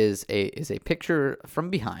post is a picture from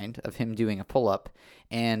behind of him doing a pull up,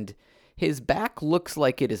 and his back looks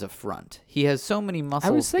like it is a front. He has so many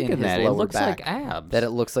muscles I was thinking in his that. lower It looks back like abs. that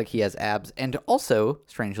it looks like he has abs, and also,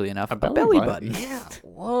 strangely enough, a belly button. Yeah.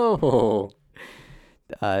 Whoa.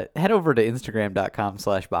 Head over to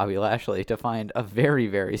Instagram.com/Bobby Lashley to find a very,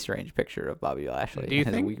 very strange picture of Bobby Lashley. Do you It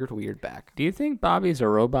has think- a weird back. Do you think Bobby's a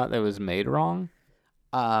robot that was made wrong?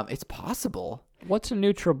 It's possible. What's a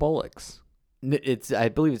Nutrabolics? I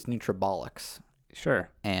believe it's Nutrabolics, Sure.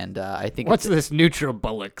 and I think What's this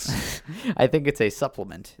Nutrabolics? I think it's a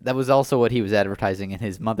supplement. That was also what he was advertising in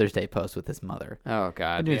his Mother's Day post with his mother. Oh I'm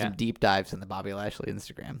God. doing Yeah. some deep dives in the Bobby Lashley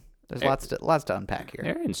Instagram. There's It- lots to unpack here.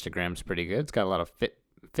 Their Instagram's pretty good. It's got a lot of fit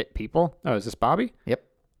people. Oh, is this Bobby? Yep,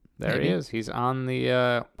 There Maybe. he is. He's on the.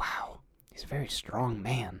 Wow. He's a very strong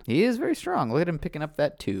man. he is very strong. Look at him picking up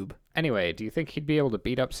that tube. Anyway, do you think he'd be able to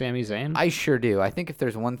beat up Sami Zayn? I sure do. I think if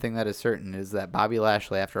there's one thing that is certain is that Bobby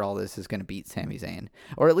Lashley, after all this, is going to beat Sami Zayn,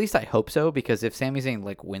 or at least I hope so. Because if Sami Zayn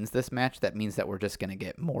wins this match, that means that we're just going to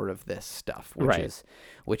get more of this stuff,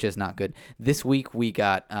 which is not good. This week we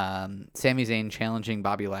got Sami Zayn challenging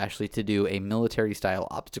Bobby Lashley to do a military style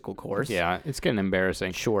obstacle course. Yeah, it's getting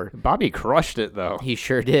embarrassing. Sure. Bobby crushed it though. He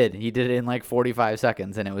sure did. He did it in like 45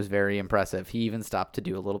 seconds, and it was very impressive. He even stopped to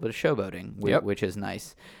do a little bit of showboating, Yep. which is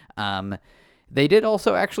nice. They did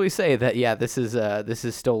also actually say that, yeah, this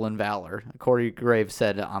is stolen valor. Corey Graves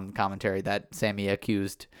said on commentary that Sammy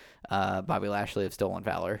accused Bobby Lashley of stolen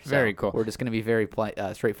valor. So Very cool. We're just going to be very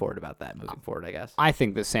straightforward about that moving forward, I guess. I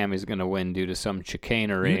think that Sammy's going to win due to some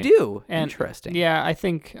chicanery. You do? And Interesting. Yeah, I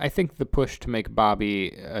think the push to make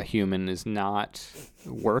Bobby a human is not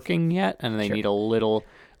working yet, and they Sure. need a little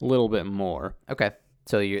bit more. Okay.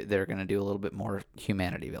 So they're going to do a little bit more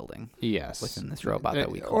humanity building Yes, within this robot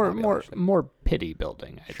that we call or Bobby more Lashley. more pity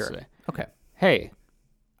building. I'd Sure. say. Okay. Hey,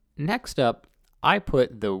 next up, I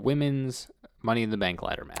put the women's Money in the Bank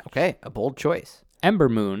ladder match. Okay. A bold choice. Ember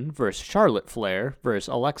Moon versus Charlotte Flair versus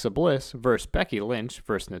Alexa Bliss versus Becky Lynch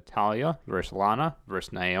versus Natalia versus Lana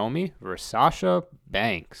versus Naomi versus Sasha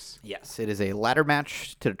Banks. Yes, it is a ladder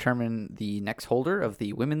match to determine the next holder of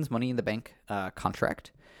the Women's Money in the Bank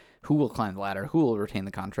contract. Who will climb the ladder? Who will retain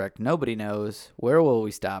the contract? Nobody knows. Where will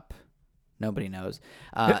we stop? Nobody knows.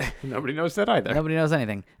 Nobody knows that either. Nobody knows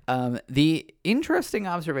anything. The interesting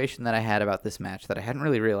observation that I had about this match that I hadn't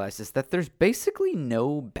really realized is that there's basically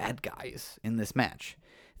no bad guys in this match.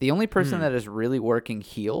 The only person that is really working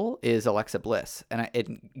heel is Alexa Bliss.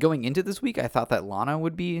 And going into this week, I thought that Lana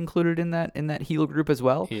would be included in that heel group as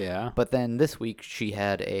well. Yeah. But then this week she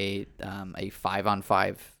had a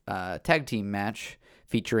 5-on-5 tag team match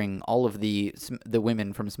featuring all of the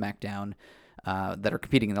women from SmackDown that are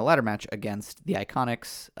competing in the ladder match against the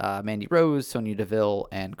Iconics, Mandy Rose, Sonya Deville,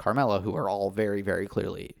 and Carmella, who are all very, very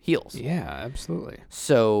clearly heels. Yeah, absolutely.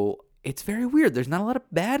 So it's very weird. There's not a lot of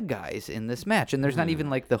bad guys in this match, and there's not even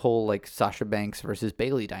like the whole like Sasha Banks versus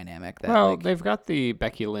Bayley dynamic. They've got the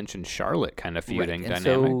Becky Lynch and Charlotte kind of feuding and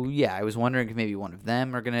dynamic. So yeah, I was wondering if maybe one of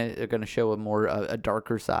them are gonna show a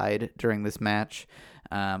darker side during this match.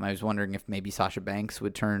 I was wondering if maybe Sasha Banks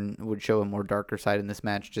would show a more darker side in this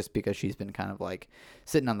match, just because she's been kind of like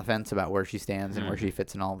sitting on the fence about where she stands and where she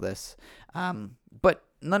fits in all of this. But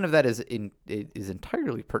none of that is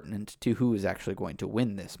entirely pertinent to who is actually going to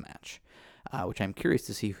win this match, which I'm curious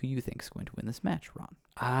to see who you think is going to win this match, Ron.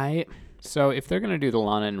 So if they're going to do the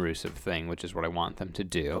Lana and Rusev thing, which is what I want them to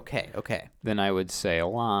do, okay, then I would say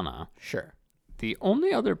Lana. Sure. The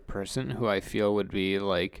only other person who I feel would be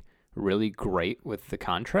like really great with the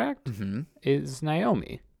contract is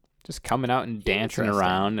Naomi. Just coming out and dancing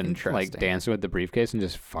around and like dancing with the briefcase and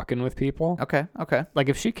just fucking with people. Okay. Like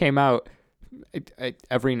if she came out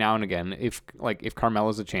every now and again, if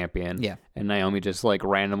Carmella's a champion, and Naomi just like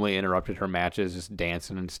randomly interrupted her matches, just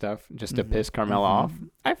dancing and stuff, just to piss Carmella off,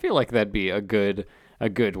 I feel like that'd be a good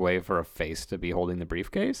way for a face to be holding the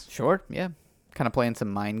briefcase. Sure. Yeah. Kind of playing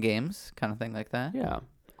some mind games, kind of thing like that. Yeah.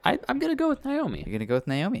 I'm going to go with Naomi. You're going to go with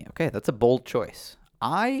Naomi. Okay, that's a bold choice.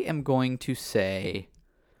 I am going to say,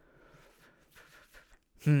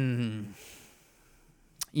 I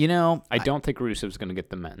don't think Rusev's going to get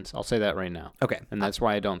the men's. I'll say that right now. Okay. And that's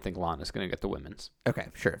why I don't think Lana's going to get the women's. Okay,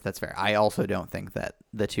 sure. That's fair. I also don't think that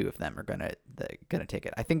the two of them are going to take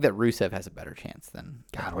it. I think that Rusev has a better chance than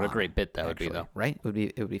God, what Lana, a great bit that actually, would be, though. Right?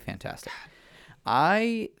 It would be fantastic.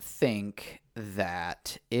 I think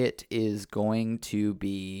that it is going to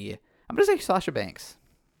be, I'm going to say Sasha Banks.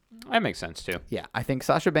 That makes sense, too. Yeah, I think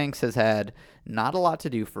Sasha Banks has had not a lot to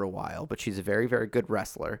do for a while, but she's a very, very good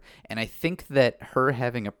wrestler. And I think that her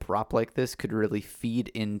having a prop like this could really feed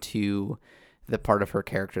into the part of her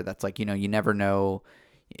character that's like, you never know.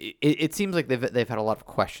 It seems like they've had a lot of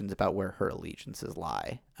questions about where her allegiances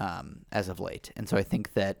lie as of late. And so I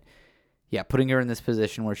think that, putting her in this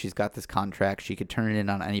position where she's got this contract, she could turn it in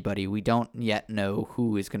on anybody. We don't yet know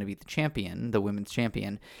who is going to be the champion, the women's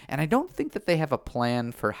champion. And I don't think that they have a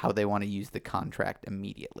plan for how they want to use the contract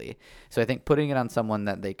immediately. So I think putting it on someone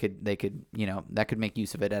that they could, that could make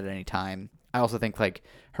use of it at any time. I also think like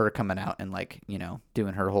her coming out and like,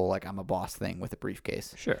 doing her whole like I'm a boss thing with a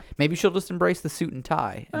briefcase. Sure. Maybe she'll just embrace the suit and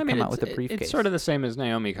tie and come out with a briefcase. It's sort of the same as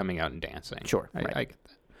Naomi coming out and dancing. Sure. I right. get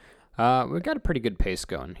that. We've got a pretty good pace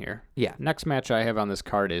going here. Yeah. Next match I have on this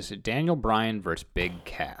card is Daniel Bryan versus Big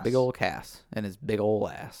Cass. Big old Cass and his big old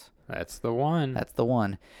ass. That's the one. That's the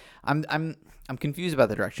one. I'm confused about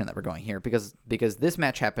the direction that we're going here because this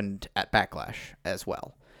match happened at Backlash as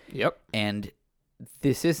well. Yep. And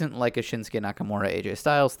this isn't like a Shinsuke Nakamura AJ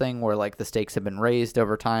Styles thing where like the stakes have been raised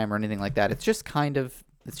over time or anything like that. It's just kind of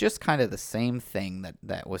the same thing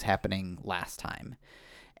that was happening last time.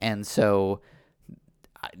 And so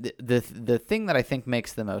the thing that I think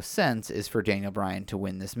makes the most sense is for Daniel Bryan to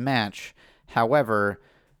win this match. However,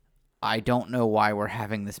 I don't know why we're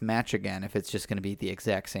having this match again if it's just going to be the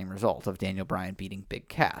exact same result of Daniel Bryan beating Big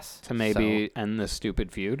Cass. To maybe end this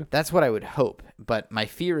stupid feud? That's what I would hope. But my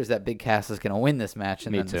fear is that Big Cass is going to win this match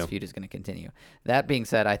and this feud is going to continue. That being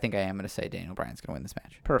said, I think I am going to say Daniel Bryan's going to win this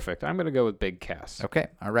match. Perfect. I'm going to go with Big Cass. Okay.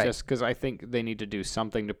 All right. Just because I think they need to do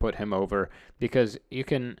something to put him over because you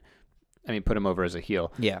can... put him over as a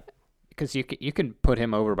heel. Yeah. Because you can put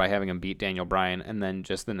him over by having him beat Daniel Bryan, and then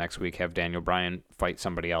just the next week have Daniel Bryan fight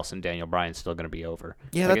somebody else, and Daniel Bryan's still going to be over.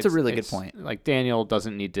 Yeah, that's a really good point. Like Daniel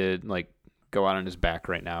doesn't need to like go out on his back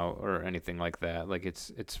right now or anything like that. Like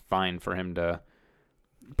it's fine for him to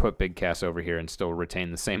put Big Cass over here and still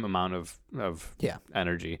retain the same amount of Yeah.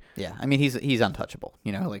 energy. Yeah, I mean he's untouchable.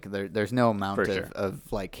 Like there's no amount For of, sure.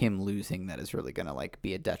 of like him losing that is really gonna like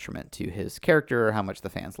be a detriment to his character or how much the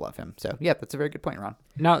fans love him. So yeah, that's a very good point, Ron.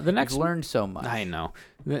 Now the next I've learned so much. I know.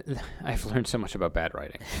 I've learned so much about bad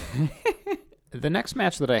writing. The next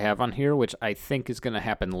match that I have on here, which I think is going to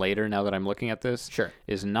happen later now that I'm looking at this, Sure.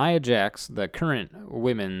 is Nia Jax, the current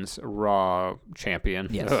women's Raw champion.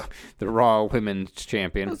 Yes. Ugh, the Raw women's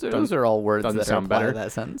champion. Those are all words doesn't that sound apply better. to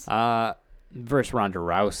that sentence. Versus Ronda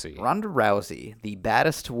Rousey. Ronda Rousey, the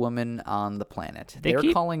baddest woman on the planet. They They're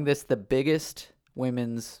keep- calling this the biggest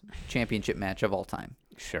women's championship match of all time,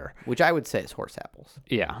 Sure. which I would say is horse apples.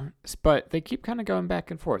 Yeah, but they keep kind of going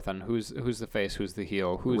back and forth on who's the face, who's the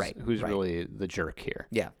heel, who's Right. really the jerk here.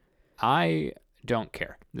 Yeah. I don't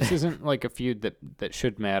care. This isn't like a feud that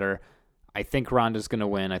should matter. I think Ronda's going to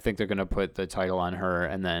win. I think they're going to put the title on her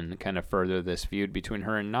and then kind of further this feud between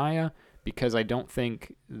her and Nia, because I don't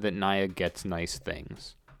think that Nia gets nice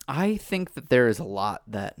things. I think that there is a lot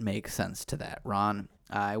that makes sense to that, Ron.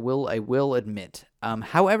 I will admit.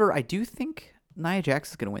 However, I do think Nia Jax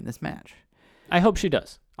is going to win this match. I hope she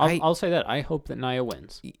does. I'll say that. I hope that Nia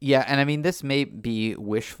wins. Yeah, and I mean, this may be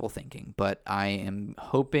wishful thinking, but I am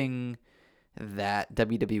hoping that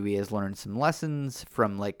WWE has learned some lessons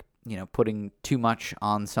from, like, putting too much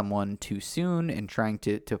on someone too soon and trying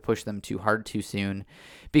to push them too hard too soon.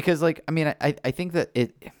 Because, like, I mean, I think that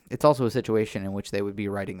it's also a situation in which they would be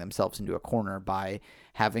writing themselves into a corner by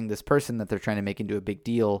having this person that they're trying to make into a big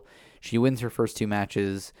deal. She wins her first two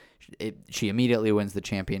matches. She immediately wins the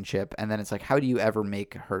championship. And then it's like, how do you ever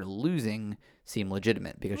make her losing seem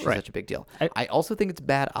legitimate because she's Right. such a big deal? I also think it's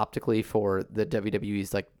bad optically for the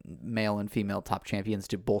WWE's like male and female top champions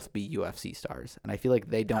to both be UFC stars. And I feel like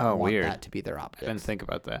they don't want weird. that to be their optics. I didn't think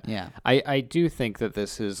about that. Yeah. I do think that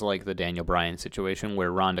this is like the Daniel Bryan situation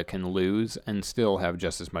where Ronda can lose and still have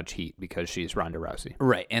just as much heat because she's Ronda Rousey.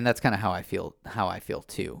 Right, and that's kind of how I feel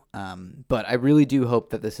too. But I really do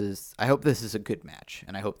hope that this is a good match,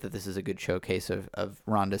 and I hope that this is a good showcase of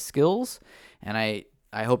Ronda's skills, and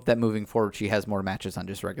I hope that moving forward she has more matches on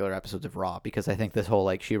just regular episodes of Raw, because I think this whole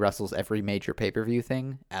like she wrestles every major pay-per-view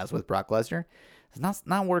thing, as with Brock Lesnar, is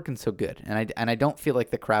not working so good, and I don't feel like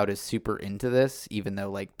the crowd is super into this, even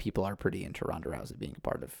though like people are pretty into Ronda Rousey being a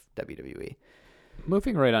part of WWE.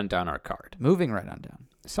 Moving right on down our card. Moving right on down.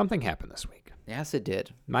 Something happened this week. Yes, it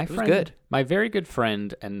did. My It was friend, good. my very good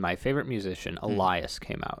friend and my favorite musician, Elias,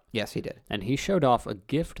 came out. Yes, he did. And he showed off a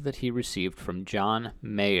gift that he received from John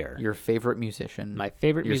Mayer. Your favorite musician. My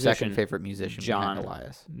favorite Your musician, second favorite musician, John behind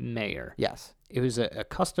Elias. Mayer. Yes. It was a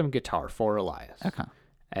custom guitar for Elias. Okay.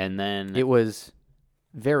 And then It was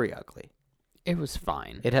very ugly. it was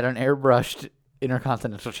fine. It had an airbrushed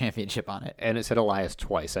Intercontinental Championship on it. And it said Elias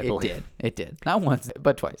twice, I believe. It did. Not once,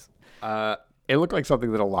 but twice. It looked like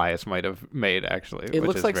something that Elias might have made, actually. It which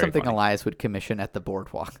looks is like very something funny. Elias would commission at the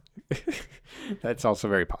boardwalk. That's also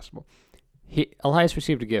very possible. Elias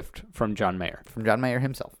received a gift from John Mayer. From John Mayer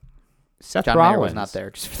himself. Seth John Rollins Mayer was not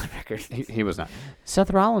there, just for the record. He was not.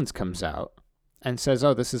 Seth Rollins comes out and says,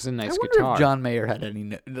 "Oh, this is a nice I wonder guitar." if John Mayer had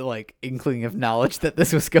any like inkling of knowledge that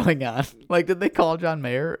this was going on. Like, did they call John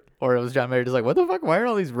Mayer, or was John Mayer just like, "What the fuck? Why are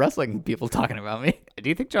all these wrestling people talking about me?" Do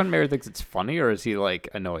you think John Mayer thinks it's funny, or is he like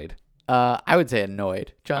annoyed? I would say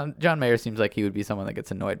annoyed. John Mayer seems like he would be someone that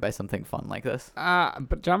gets annoyed by something fun like this.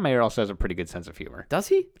 But John Mayer also has a pretty good sense of humor. Does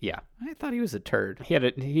he? Yeah, I thought he was a turd.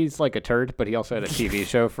 he's like a turd, but he also had a TV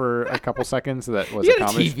show for a couple seconds that was He a had a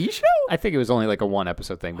comedy. TV show? I think it was only like a one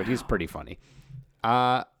episode thing, but he's pretty funny.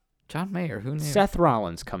 John Mayer, who knew? Seth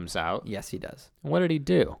Rollins comes out. Yes, he does. What did he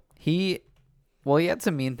do? He had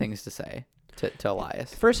some mean things to say to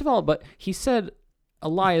Elias. First of all, but he said,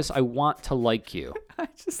 "Elias, I want to like you." I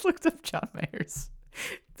just looked up John Mayer's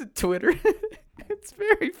Twitter. It's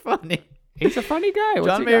very funny. He's a funny guy. What's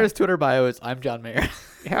John he Mayer's Twitter bio is "I'm John Mayer." got?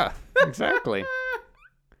 Yeah, exactly.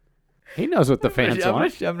 He knows what the fans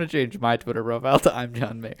want. I'm gonna change my Twitter profile to "I'm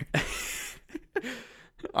John Mayer."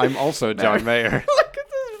 I'm also John Mayer. Look at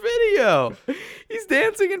this video. He's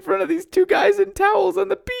dancing in front of these two guys in towels on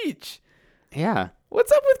the beach. Yeah.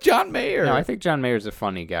 What's up with John Mayer? No, I think John Mayer's a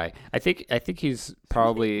funny guy. I think he's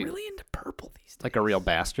probably really into purple these days. like a real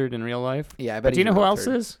bastard in real life. Yeah, I bet But do you he's a know who real else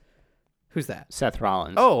turd. is? Who's that? Seth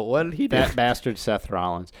Rollins. Oh, what did he do? That bastard Seth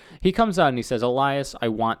Rollins. He comes out and he says, "Elias, I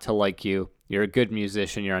want to like you. You're a good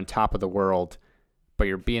musician. You're on top of the world, but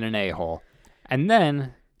you're being an a-hole." And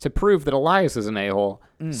then, to prove that Elias is an a-hole,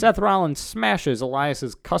 Seth Rollins smashes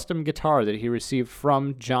Elias's custom guitar that he received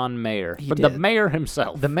from John Mayer. He the did. mayor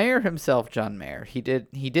himself. The mayor himself, John Mayer, he did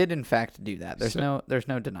in fact do that. There's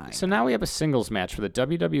no denying. So now we have a singles match for the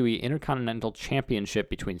WWE Intercontinental Championship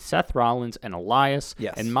between Seth Rollins and Elias.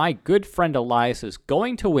 Yes. And my good friend Elias is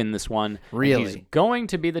going to win this one. Really? And he's going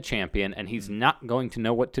to be the champion, and he's not going to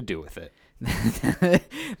know what to do with it.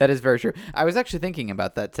 That is very true. I was actually thinking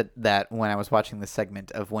about that when I was watching this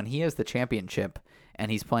segment of when he has the championship and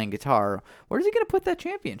he's playing guitar. Where's he going to put that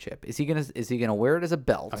championship? Is he gonna wear it as a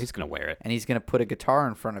belt? Oh, he's going to wear it. And he's going to put a guitar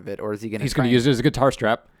in front of it, or is he going to? He's going to use it as a guitar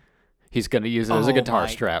strap. He's going to use it as a guitar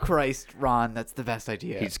strap. Christ, Ron, that's the best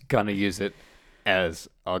idea. He's going to use it as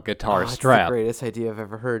a guitar It's strap. the greatest idea I've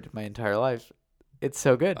ever heard in my entire life. It's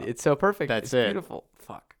so good. It's so perfect. That's it's it. Beautiful.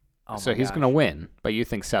 Fuck. Oh So my he's gosh. going to win, but you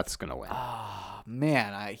think Seth's going to win. Oh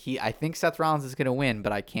man, I think Seth Rollins is going to win,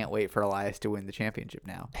 but I can't wait for Elias to win the championship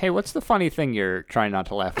now. Hey, what's the funny thing you're trying not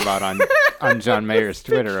to laugh about on John Mayer's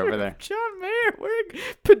Twitter over there? John Mayer wearing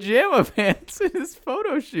pajama pants in his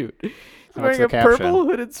photo shoot. He's What's wearing the a caption? purple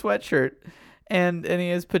hooded sweatshirt, and he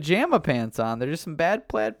has pajama pants on. They're just some bad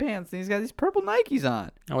plaid pants, and he's got these purple Nikes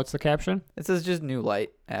on. Oh, what's the caption? It says just New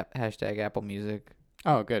Light, hashtag Apple Music.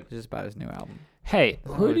 Oh, good. It's just about his new album. Hey,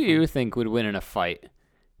 who really do you think would win in a fight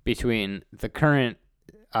between the current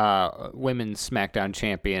women's SmackDown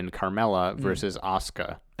champion Carmella versus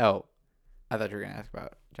Asuka Oh, I thought you were going to ask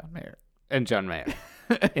about John Mayer. and John Mayer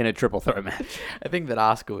in a triple threat match? I think that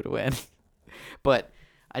Asuka would win, but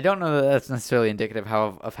I don't know that that's necessarily indicative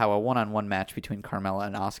of how a one-on-one match between Carmella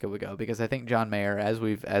and Asuka would go, because I think John Mayer, as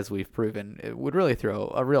we've proven, it would really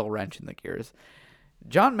throw a real wrench in the gears.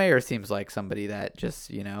 John Mayer seems like somebody that just,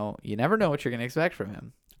 you never know what you're going to expect from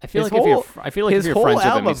him. I feel His like whole- if you're his whole friends with him,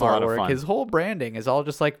 album he's a lot of artwork, fun. his whole branding is all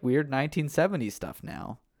just like weird 1970s stuff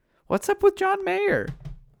now. What's up with John Mayer?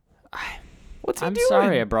 What's he I'm doing?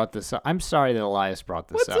 sorry I brought this up. I'm sorry that Elias brought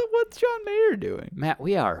this up. What's John Mayer doing? Matt,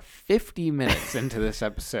 we are 50 minutes into this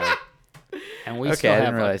episode, and we Okay, still I didn't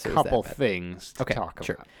have a realize it was that couple bad. things to Okay, talk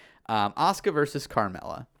sure. about. Asuka versus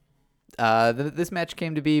Carmella. This match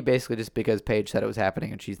came to be basically just because Paige said it was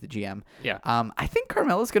happening and she's the GM. Yeah. I think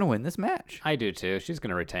Carmella's going to win this match. I do too. She's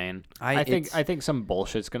gonna retain. I- I think it's- some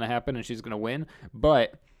bullshit's gonna happen and she's gonna win.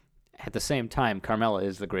 But at the same time, Carmella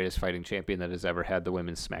is the greatest fighting champion that has ever had the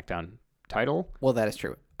women's SmackDown title. Well, that is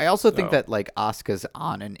true. I also think So- that like Asuka's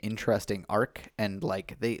on an interesting arc, and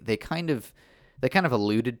like they kind of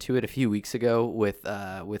alluded to it a few weeks ago with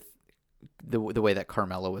the way that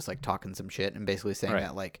Carmella was like talking some shit and basically saying Right.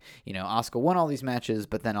 that like, Asuka won all these matches,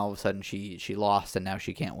 but then all of a sudden she lost and now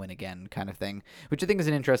she can't win again, kind of thing, which I think is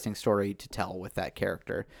an interesting story to tell with that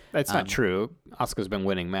character. That's not true. Asuka's been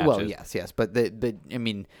winning matches. Well, yes, but I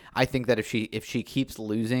mean, I think that if she keeps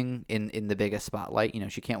losing in the biggest spotlight,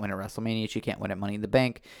 she can't win at WrestleMania, she can't win at Money in the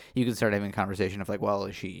Bank. You can start having a conversation of like, well,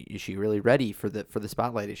 is she really ready for the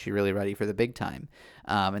spotlight? Is she really ready for the big time?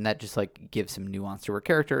 And that just like gives some nuance to her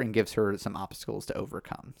character and gives her some obstacles to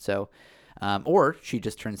overcome. So, or she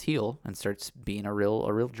just turns heel and starts being a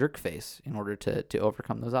real jerk face in order to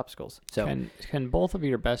overcome those obstacles. So Can both of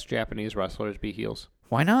your best Japanese wrestlers be heels?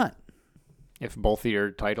 why not? If both of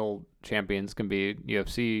your title champions can be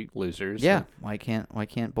UFC losers. Yeah, why can't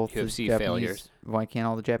both the UFC Japanese, failures. Why can't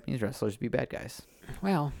all the Japanese wrestlers be bad guys?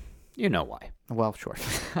 Well, you know why. Well, sure.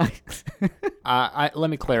 Let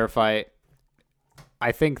me clarify.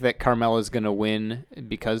 I think that Carmella's going to win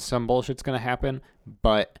because some bullshit's going to happen,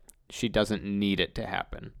 but she doesn't need it to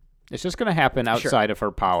happen. It's just going to happen outside of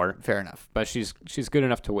her power. Fair enough. But she's good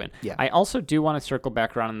enough to win. Yeah. I also do want to circle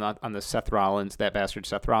back around on the Seth Rollins, that bastard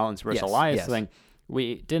Seth Rollins versus Yes, Elias yes. thing.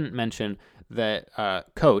 We didn't mention that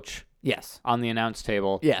Coach Yes. on the announce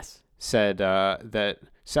table Yes. said that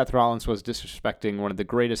Seth Rollins was disrespecting one of the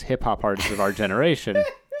greatest hip-hop artists of our generation.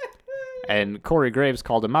 And Corey Graves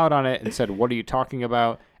called him out on it and said, "What are you talking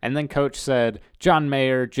about?" And then Coach said, "John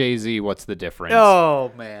Mayer, Jay-Z, what's the difference?"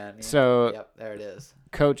 Oh man. Yeah. So Yep, there it is.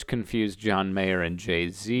 Coach confused John Mayer and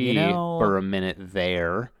Jay-Z for a minute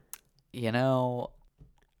there. I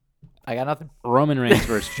got nothing. Roman Reigns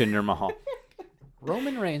versus Jinder Mahal.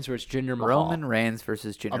 Roman Reigns versus Jinder Mahal. Roman Reigns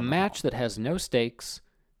versus Jinder a Mahal. match that has no stakes,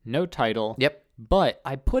 no title. Yep. But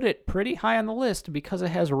I put it pretty high on the list because it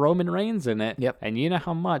has Roman Reigns in it. Yep. And you know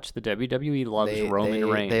how much the WWE loves Roman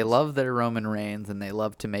Reigns. They love their Roman Reigns, and they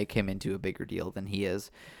love to make him into a bigger deal than he is.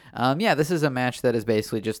 This is a match that is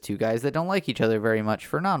basically just two guys that don't like each other very much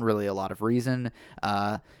for not really a lot of reason.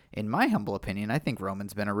 In my humble opinion, I think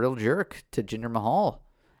Roman's been a real jerk to Jinder Mahal.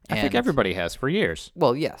 I think everybody has for years.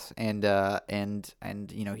 Well, yes, and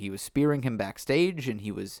he was spearing him backstage, and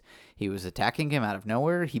he was attacking him out of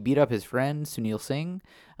nowhere. He beat up his friend Sunil Singh.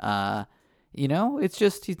 You know, it's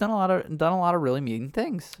just he's done a lot of really mean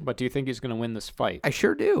things. But do you think he's going to win this fight? I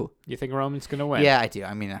sure do. You think Roman's going to win? Yeah, I do.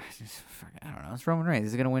 I mean, I don't know. It's Roman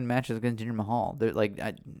Reigns. He's gonna win matches against Jinder Mahal.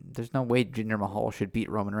 There's no way Jinder Mahal should beat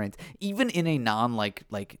Roman Reigns, even in a non like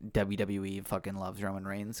WWE fucking loves Roman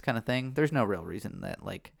Reigns kind of thing. There's no real reason that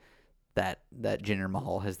Jinder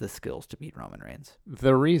Mahal has the skills to beat Roman Reigns.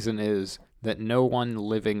 The reason is that no one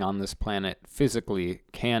living on this planet physically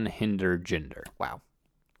can hinder Jinder. Wow.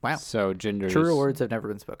 So Jinder's Truer words have never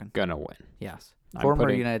been spoken. gonna win. Yes. I'm Former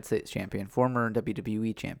putting- United States champion, former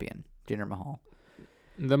WWE champion, Jinder Mahal.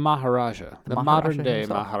 The Maharaja, the Maharaja modern day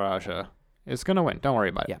himself. Maharaja, is gonna win. Don't worry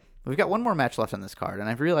about it. Yeah. We've got one more match left on this card, and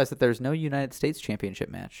I've realized that there's no United States Championship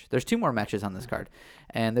match. There's two more matches on this card,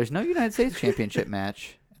 and there's no United States Championship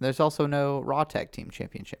match. There's also no Raw Tag Team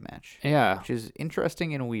Championship match, Yeah. which is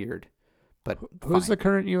interesting and weird. But Who's fine. the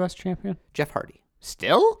current U.S. champion? Jeff Hardy?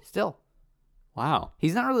 Still? Still, Wow.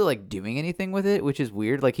 he's not really like doing anything with it, which is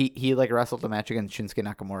weird. Like he like wrestled a match against Shinsuke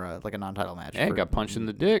Nakamura, like a non-title match. Yeah, got punched in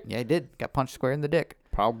the dick. Yeah, he did. Got punched square in the dick.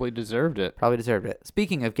 Probably deserved it. Probably deserved it.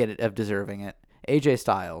 Speaking of deserving it, AJ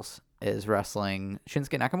Styles is wrestling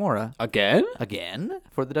Shinsuke Nakamura Again?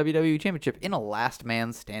 for the WWE Championship in a last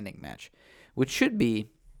man standing match, which should be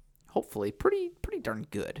hopefully pretty darn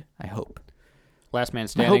good. I hope. Last man My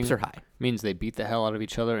standing hopes are high means they beat the hell out of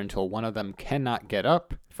each other until one of them cannot get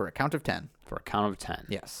up for a count of 10. for a count of 10.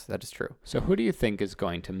 Yes, that is true. So who do you think is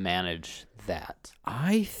going to manage that?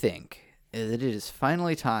 I think that it is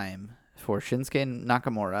finally time for Shinsuke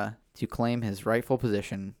Nakamura to claim his rightful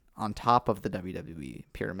position on top of the WWE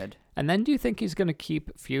pyramid. And then do you think he's going to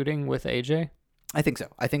keep feuding with AJ? I think so.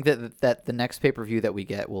 I think that the next pay-per-view that we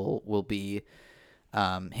get will be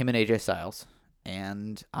him and AJ Styles.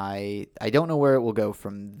 And I don't know where it will go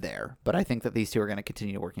from there, but I think that these two are going to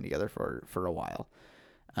continue working together for a while.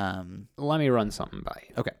 Let me run something by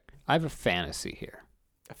you. Okay. I have a fantasy here.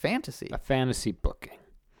 A fantasy. A fantasy booking.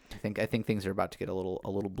 I think things are about to get a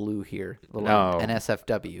little blue here. A little Oh.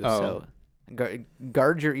 NSFW. Oh. So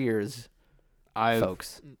guard your ears, I've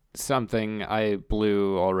folks. something I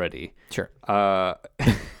blew already. Sure.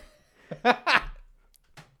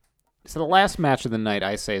 So the last match of the night,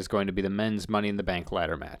 I say, is going to be the men's Money in the Bank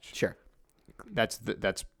ladder match. Sure. That's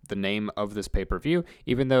the name of this pay-per-view.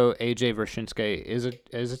 Even though AJ versus Shinsuke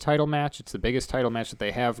is a title match, it's the biggest title match that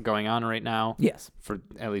they have going on right now. Yes. For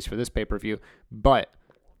at least for this pay-per-view. But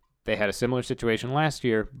they had a similar situation last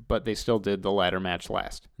year, but they still did the ladder match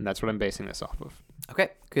last, and that's what I'm basing this off of. Okay.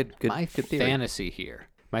 Good. My Good theory. fantasy here.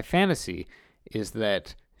 My fantasy is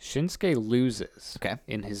that Shinsuke loses Okay.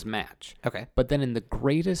 in his match. Okay. But then in the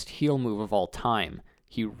greatest heel move of all time,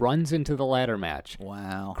 he runs into the ladder match,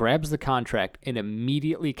 Wow. grabs the contract, and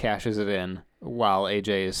immediately cashes it in while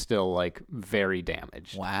AJ is still, like, very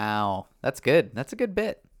damaged. Wow. That's good. That's a good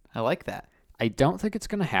bit. I like that. I don't think it's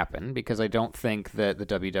going to happen because I don't think that the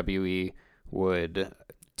WWE would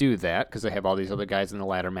do that because they have all these other guys in the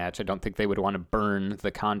ladder match. I don't think they would want to burn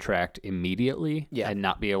the contract immediately and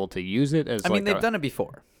not be able to use it as I mean, like they've done it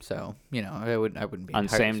before, so I wouldn't be on entirely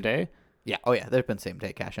same day. Yeah. Oh yeah. There've been same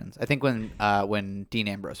day cash-ins. I think when Dean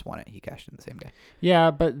Ambrose won it, he cashed in the same day.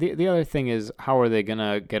 Yeah, but the other thing is, how are they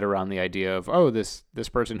gonna get around the idea of this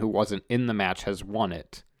person who wasn't in the match has won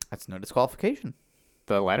it? That's no disqualification.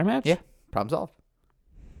 The ladder match? Yeah. Problem solved.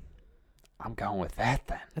 I'm going with that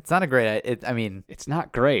then. It's not a great. It's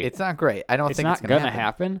not great. It's not great. I don't It's think not it's gonna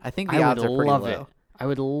happen. I think the odds are pretty love low. it. I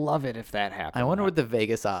would love it if that happened. I wonder what the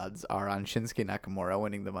Vegas odds are on Shinsuke Nakamura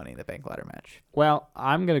winning the Money in the Bank ladder match. Well,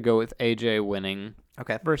 I'm gonna go with AJ winning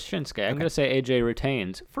Okay. versus Shinsuke. I'm gonna say AJ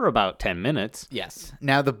retains for about 10 minutes. Yes.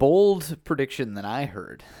 Now the bold prediction that I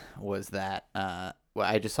heard was that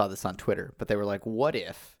I just saw this on Twitter, but they were like, what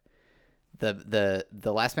if the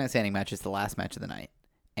last man standing match is the last match of the night,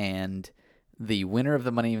 and the winner of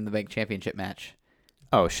the Money in the Bank championship match.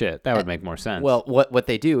 Oh shit, that would make more sense. Well, what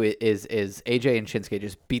they do is AJ and Shinsuke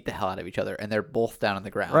just beat the hell out of each other, and they're both down on the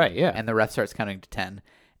ground. Right, yeah. And the ref starts counting to 10,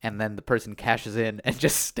 and then the person cashes in and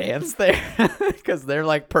just stands there because they're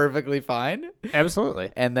like perfectly fine.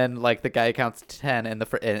 Absolutely. And then like the guy counts to 10,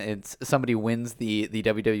 and somebody wins the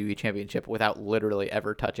WWE championship without literally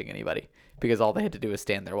ever touching anybody, because all they had to do was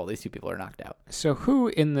stand there while these two people are knocked out. So who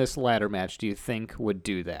in this ladder match do you think would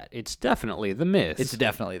do that? It's definitely The Miz. It's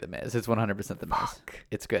definitely The Miz. It's 100% The Miz.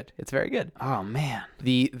 It's good. It's very good. Oh man.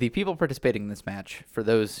 The people participating in this match, for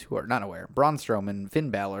those who are not aware, Braun Strowman, Finn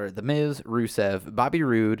Balor, The Miz, Rusev, Bobby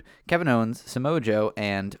Roode, Kevin Owens, Samoa Joe,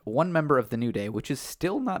 and one member of the New Day, which has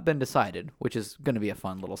still not been decided, which is going to be a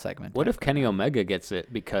fun little segment. What if Kenny Omega gets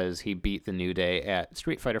it because he beat the New Day at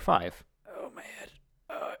Street Fighter V? Oh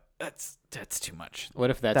man, that's too much. What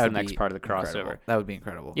if that's That the would next be part of the crossover? incredible. That would be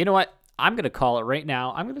incredible. You know what? I'm going to call it right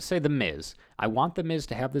now. I'm going to say The Miz. I want The Miz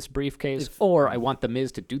to have this briefcase, or I want The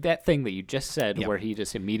Miz to do that thing that you just said where he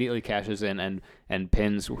just immediately cashes in and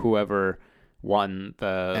pins whoever won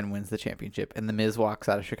the... And wins the championship. And The Miz walks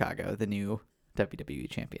out of Chicago, the new WWE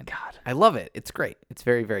champion. God. I love it. It's great. It's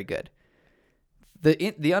very, very good.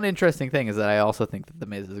 The uninteresting thing is that I also think that The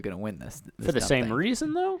Miz is going to win this For the dumb same thing.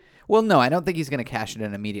 reason, though? Well, no, I don't think he's going to cash it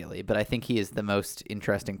in immediately, but I think he is the most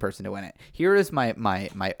interesting person to win it. Here is my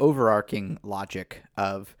overarching logic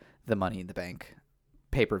of the Money in the Bank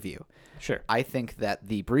pay-per-view. Sure. I think that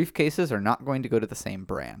the briefcases are not going to go to the same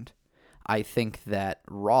brand. I think that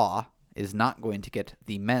Raw is not going to get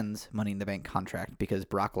the men's Money in the Bank contract because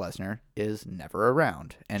Brock Lesnar is never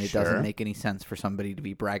around. And it doesn't make any sense for somebody to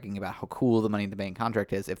be bragging about how cool the Money in the Bank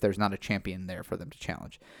contract is if there's not a champion there for them to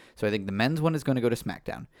challenge. So I think the men's one is going to go to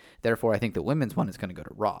SmackDown. Therefore, I think the women's one is going to go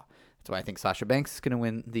to Raw. That's why I think Sasha Banks is going to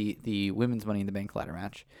win the women's Money in the Bank ladder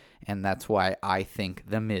match. And that's why I think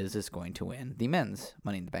The Miz is going to win the men's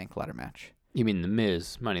Money in the Bank ladder match. You mean The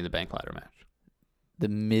Miz Money in the Bank ladder match? The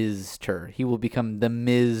Mizter. He will become the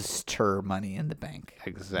Mizter Money in the Bank.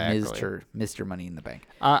 Exactly. Mr. Money in the Bank.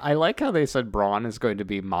 I like how they said Braun is going to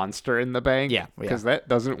be Monster in the Bank. Yeah. Because that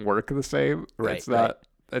doesn't work the same. Right, It's not. right.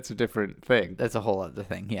 That's a different thing. That's a whole other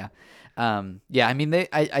thing. Yeah. I mean,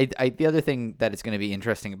 the other thing that is going to be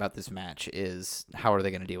interesting about this match is how are they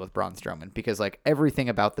going to deal with Braun Strowman? Because like everything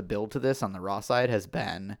about the build to this on the Raw side has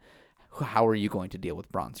been, how are you going to deal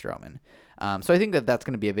with Braun Strowman? So I think that that's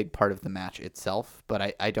going to be a big part of the match itself,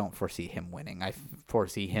 but I don't foresee him winning. I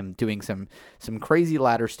foresee him doing some crazy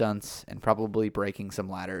ladder stunts and probably breaking some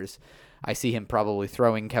ladders. I see him probably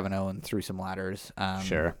throwing Kevin Owens through some ladders.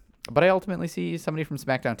 Sure. But I ultimately see somebody from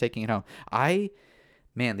SmackDown taking it home.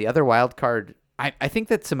 The other wild card, I think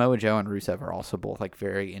that Samoa Joe and Rusev are also both like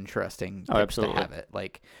very interesting picks to have it.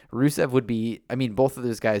 Like Rusev would be, I mean, both of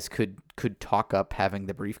those guys could talk up having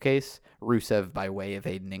the briefcase. Rusev by way of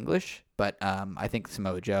Aiden English, but I think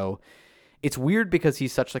Samoa Joe, it's weird because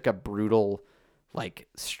he's such like a brutal, like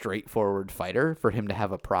straightforward fighter. For him to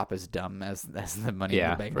have a prop as dumb as the Money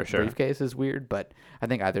in the Bank for sure. briefcase is weird, but I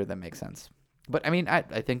think either of them makes sense. But I mean, I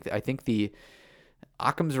think the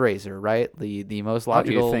Occam's razor, right? The most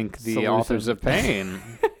logical. How do you think the solution. Authors of Pain?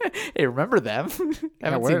 Hey, remember them?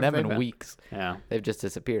 Haven't seen them in been? weeks. Yeah. They've just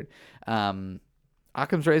disappeared.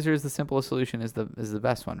 Occam's razor is the simplest solution, is the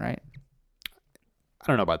best one, right? I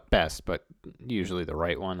don't know about best, but usually the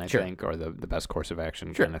right one, I Sure. think, or the best course of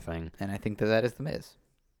action Sure. kind of thing. And I think that is the Miz.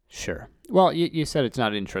 Sure. Well, you said it's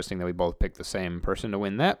not interesting that we both picked the same person to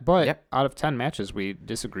win that, but Yep. out of 10 matches, we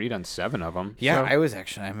disagreed on 7 of them. Yeah,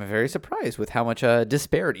 so I'm very surprised with how much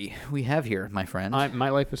disparity we have here, my friend. my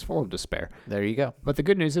life is full of despair. There you go. But the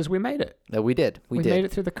good news is we made it. We did. We did. made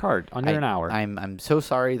it through the card under an hour. I'm so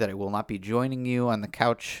sorry that I will not be joining you on the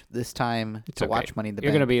couch this time to okay. watch Money in the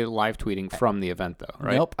You're Bank. going to be live tweeting from the event, though,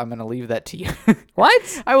 right? Nope, I'm going to leave that to you.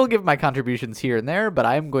 What? I will give my contributions here and there, but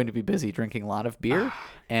I'm going to be busy drinking a lot of beer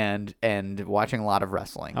and watching a lot of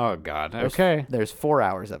wrestling. Oh, God. Okay. There's 4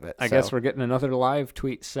 hours of it. I guess we're getting another live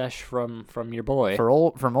tweet sesh from your boy.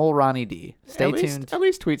 from old Ronnie D. Stay tuned. At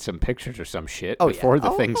least tweet some pictures or some shit before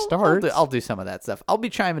the thing starts. I'll do some of that stuff. I'll be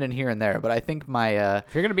chiming in here and there, but I think my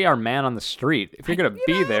if you're gonna be our man on the street, if you're gonna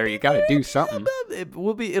be there, you got to do something.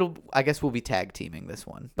 I guess we'll be tag teaming this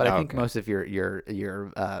one, but I think most of your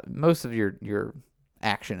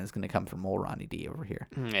action is going to come from old Ronnie D over here.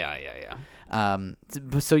 Yeah.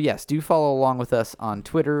 So yes, do follow along with us on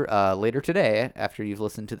Twitter later today after you've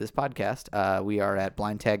listened to this podcast. We are at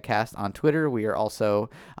Blind Tag Cast on Twitter. We are also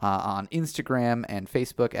on Instagram and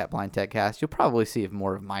Facebook at Blind Tag Cast. You'll probably see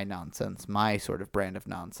more of my nonsense, my sort of brand of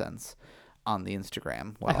nonsense on the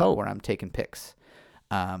Instagram where I'm taking pics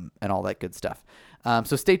and all that good stuff.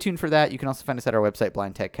 So stay tuned for that. You can also find us at our website,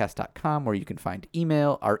 blindtagcast.com, where you can find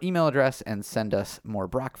our email address, and send us more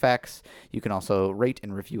Brock facts. You can also rate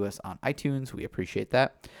and review us on iTunes. We appreciate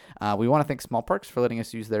that. We want to thank Small Parks for letting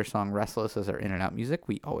us use their song Restless as our in and out music.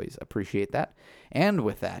 We always appreciate that. And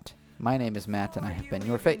with that, my name is Matt, and I have been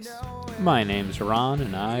your face. My name's Ron,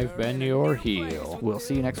 and I've been your heel. We'll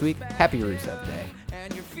see you next week. Happy Rusev Day.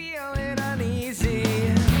 And you're feeling uneasy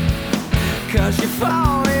 'cause you're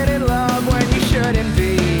falling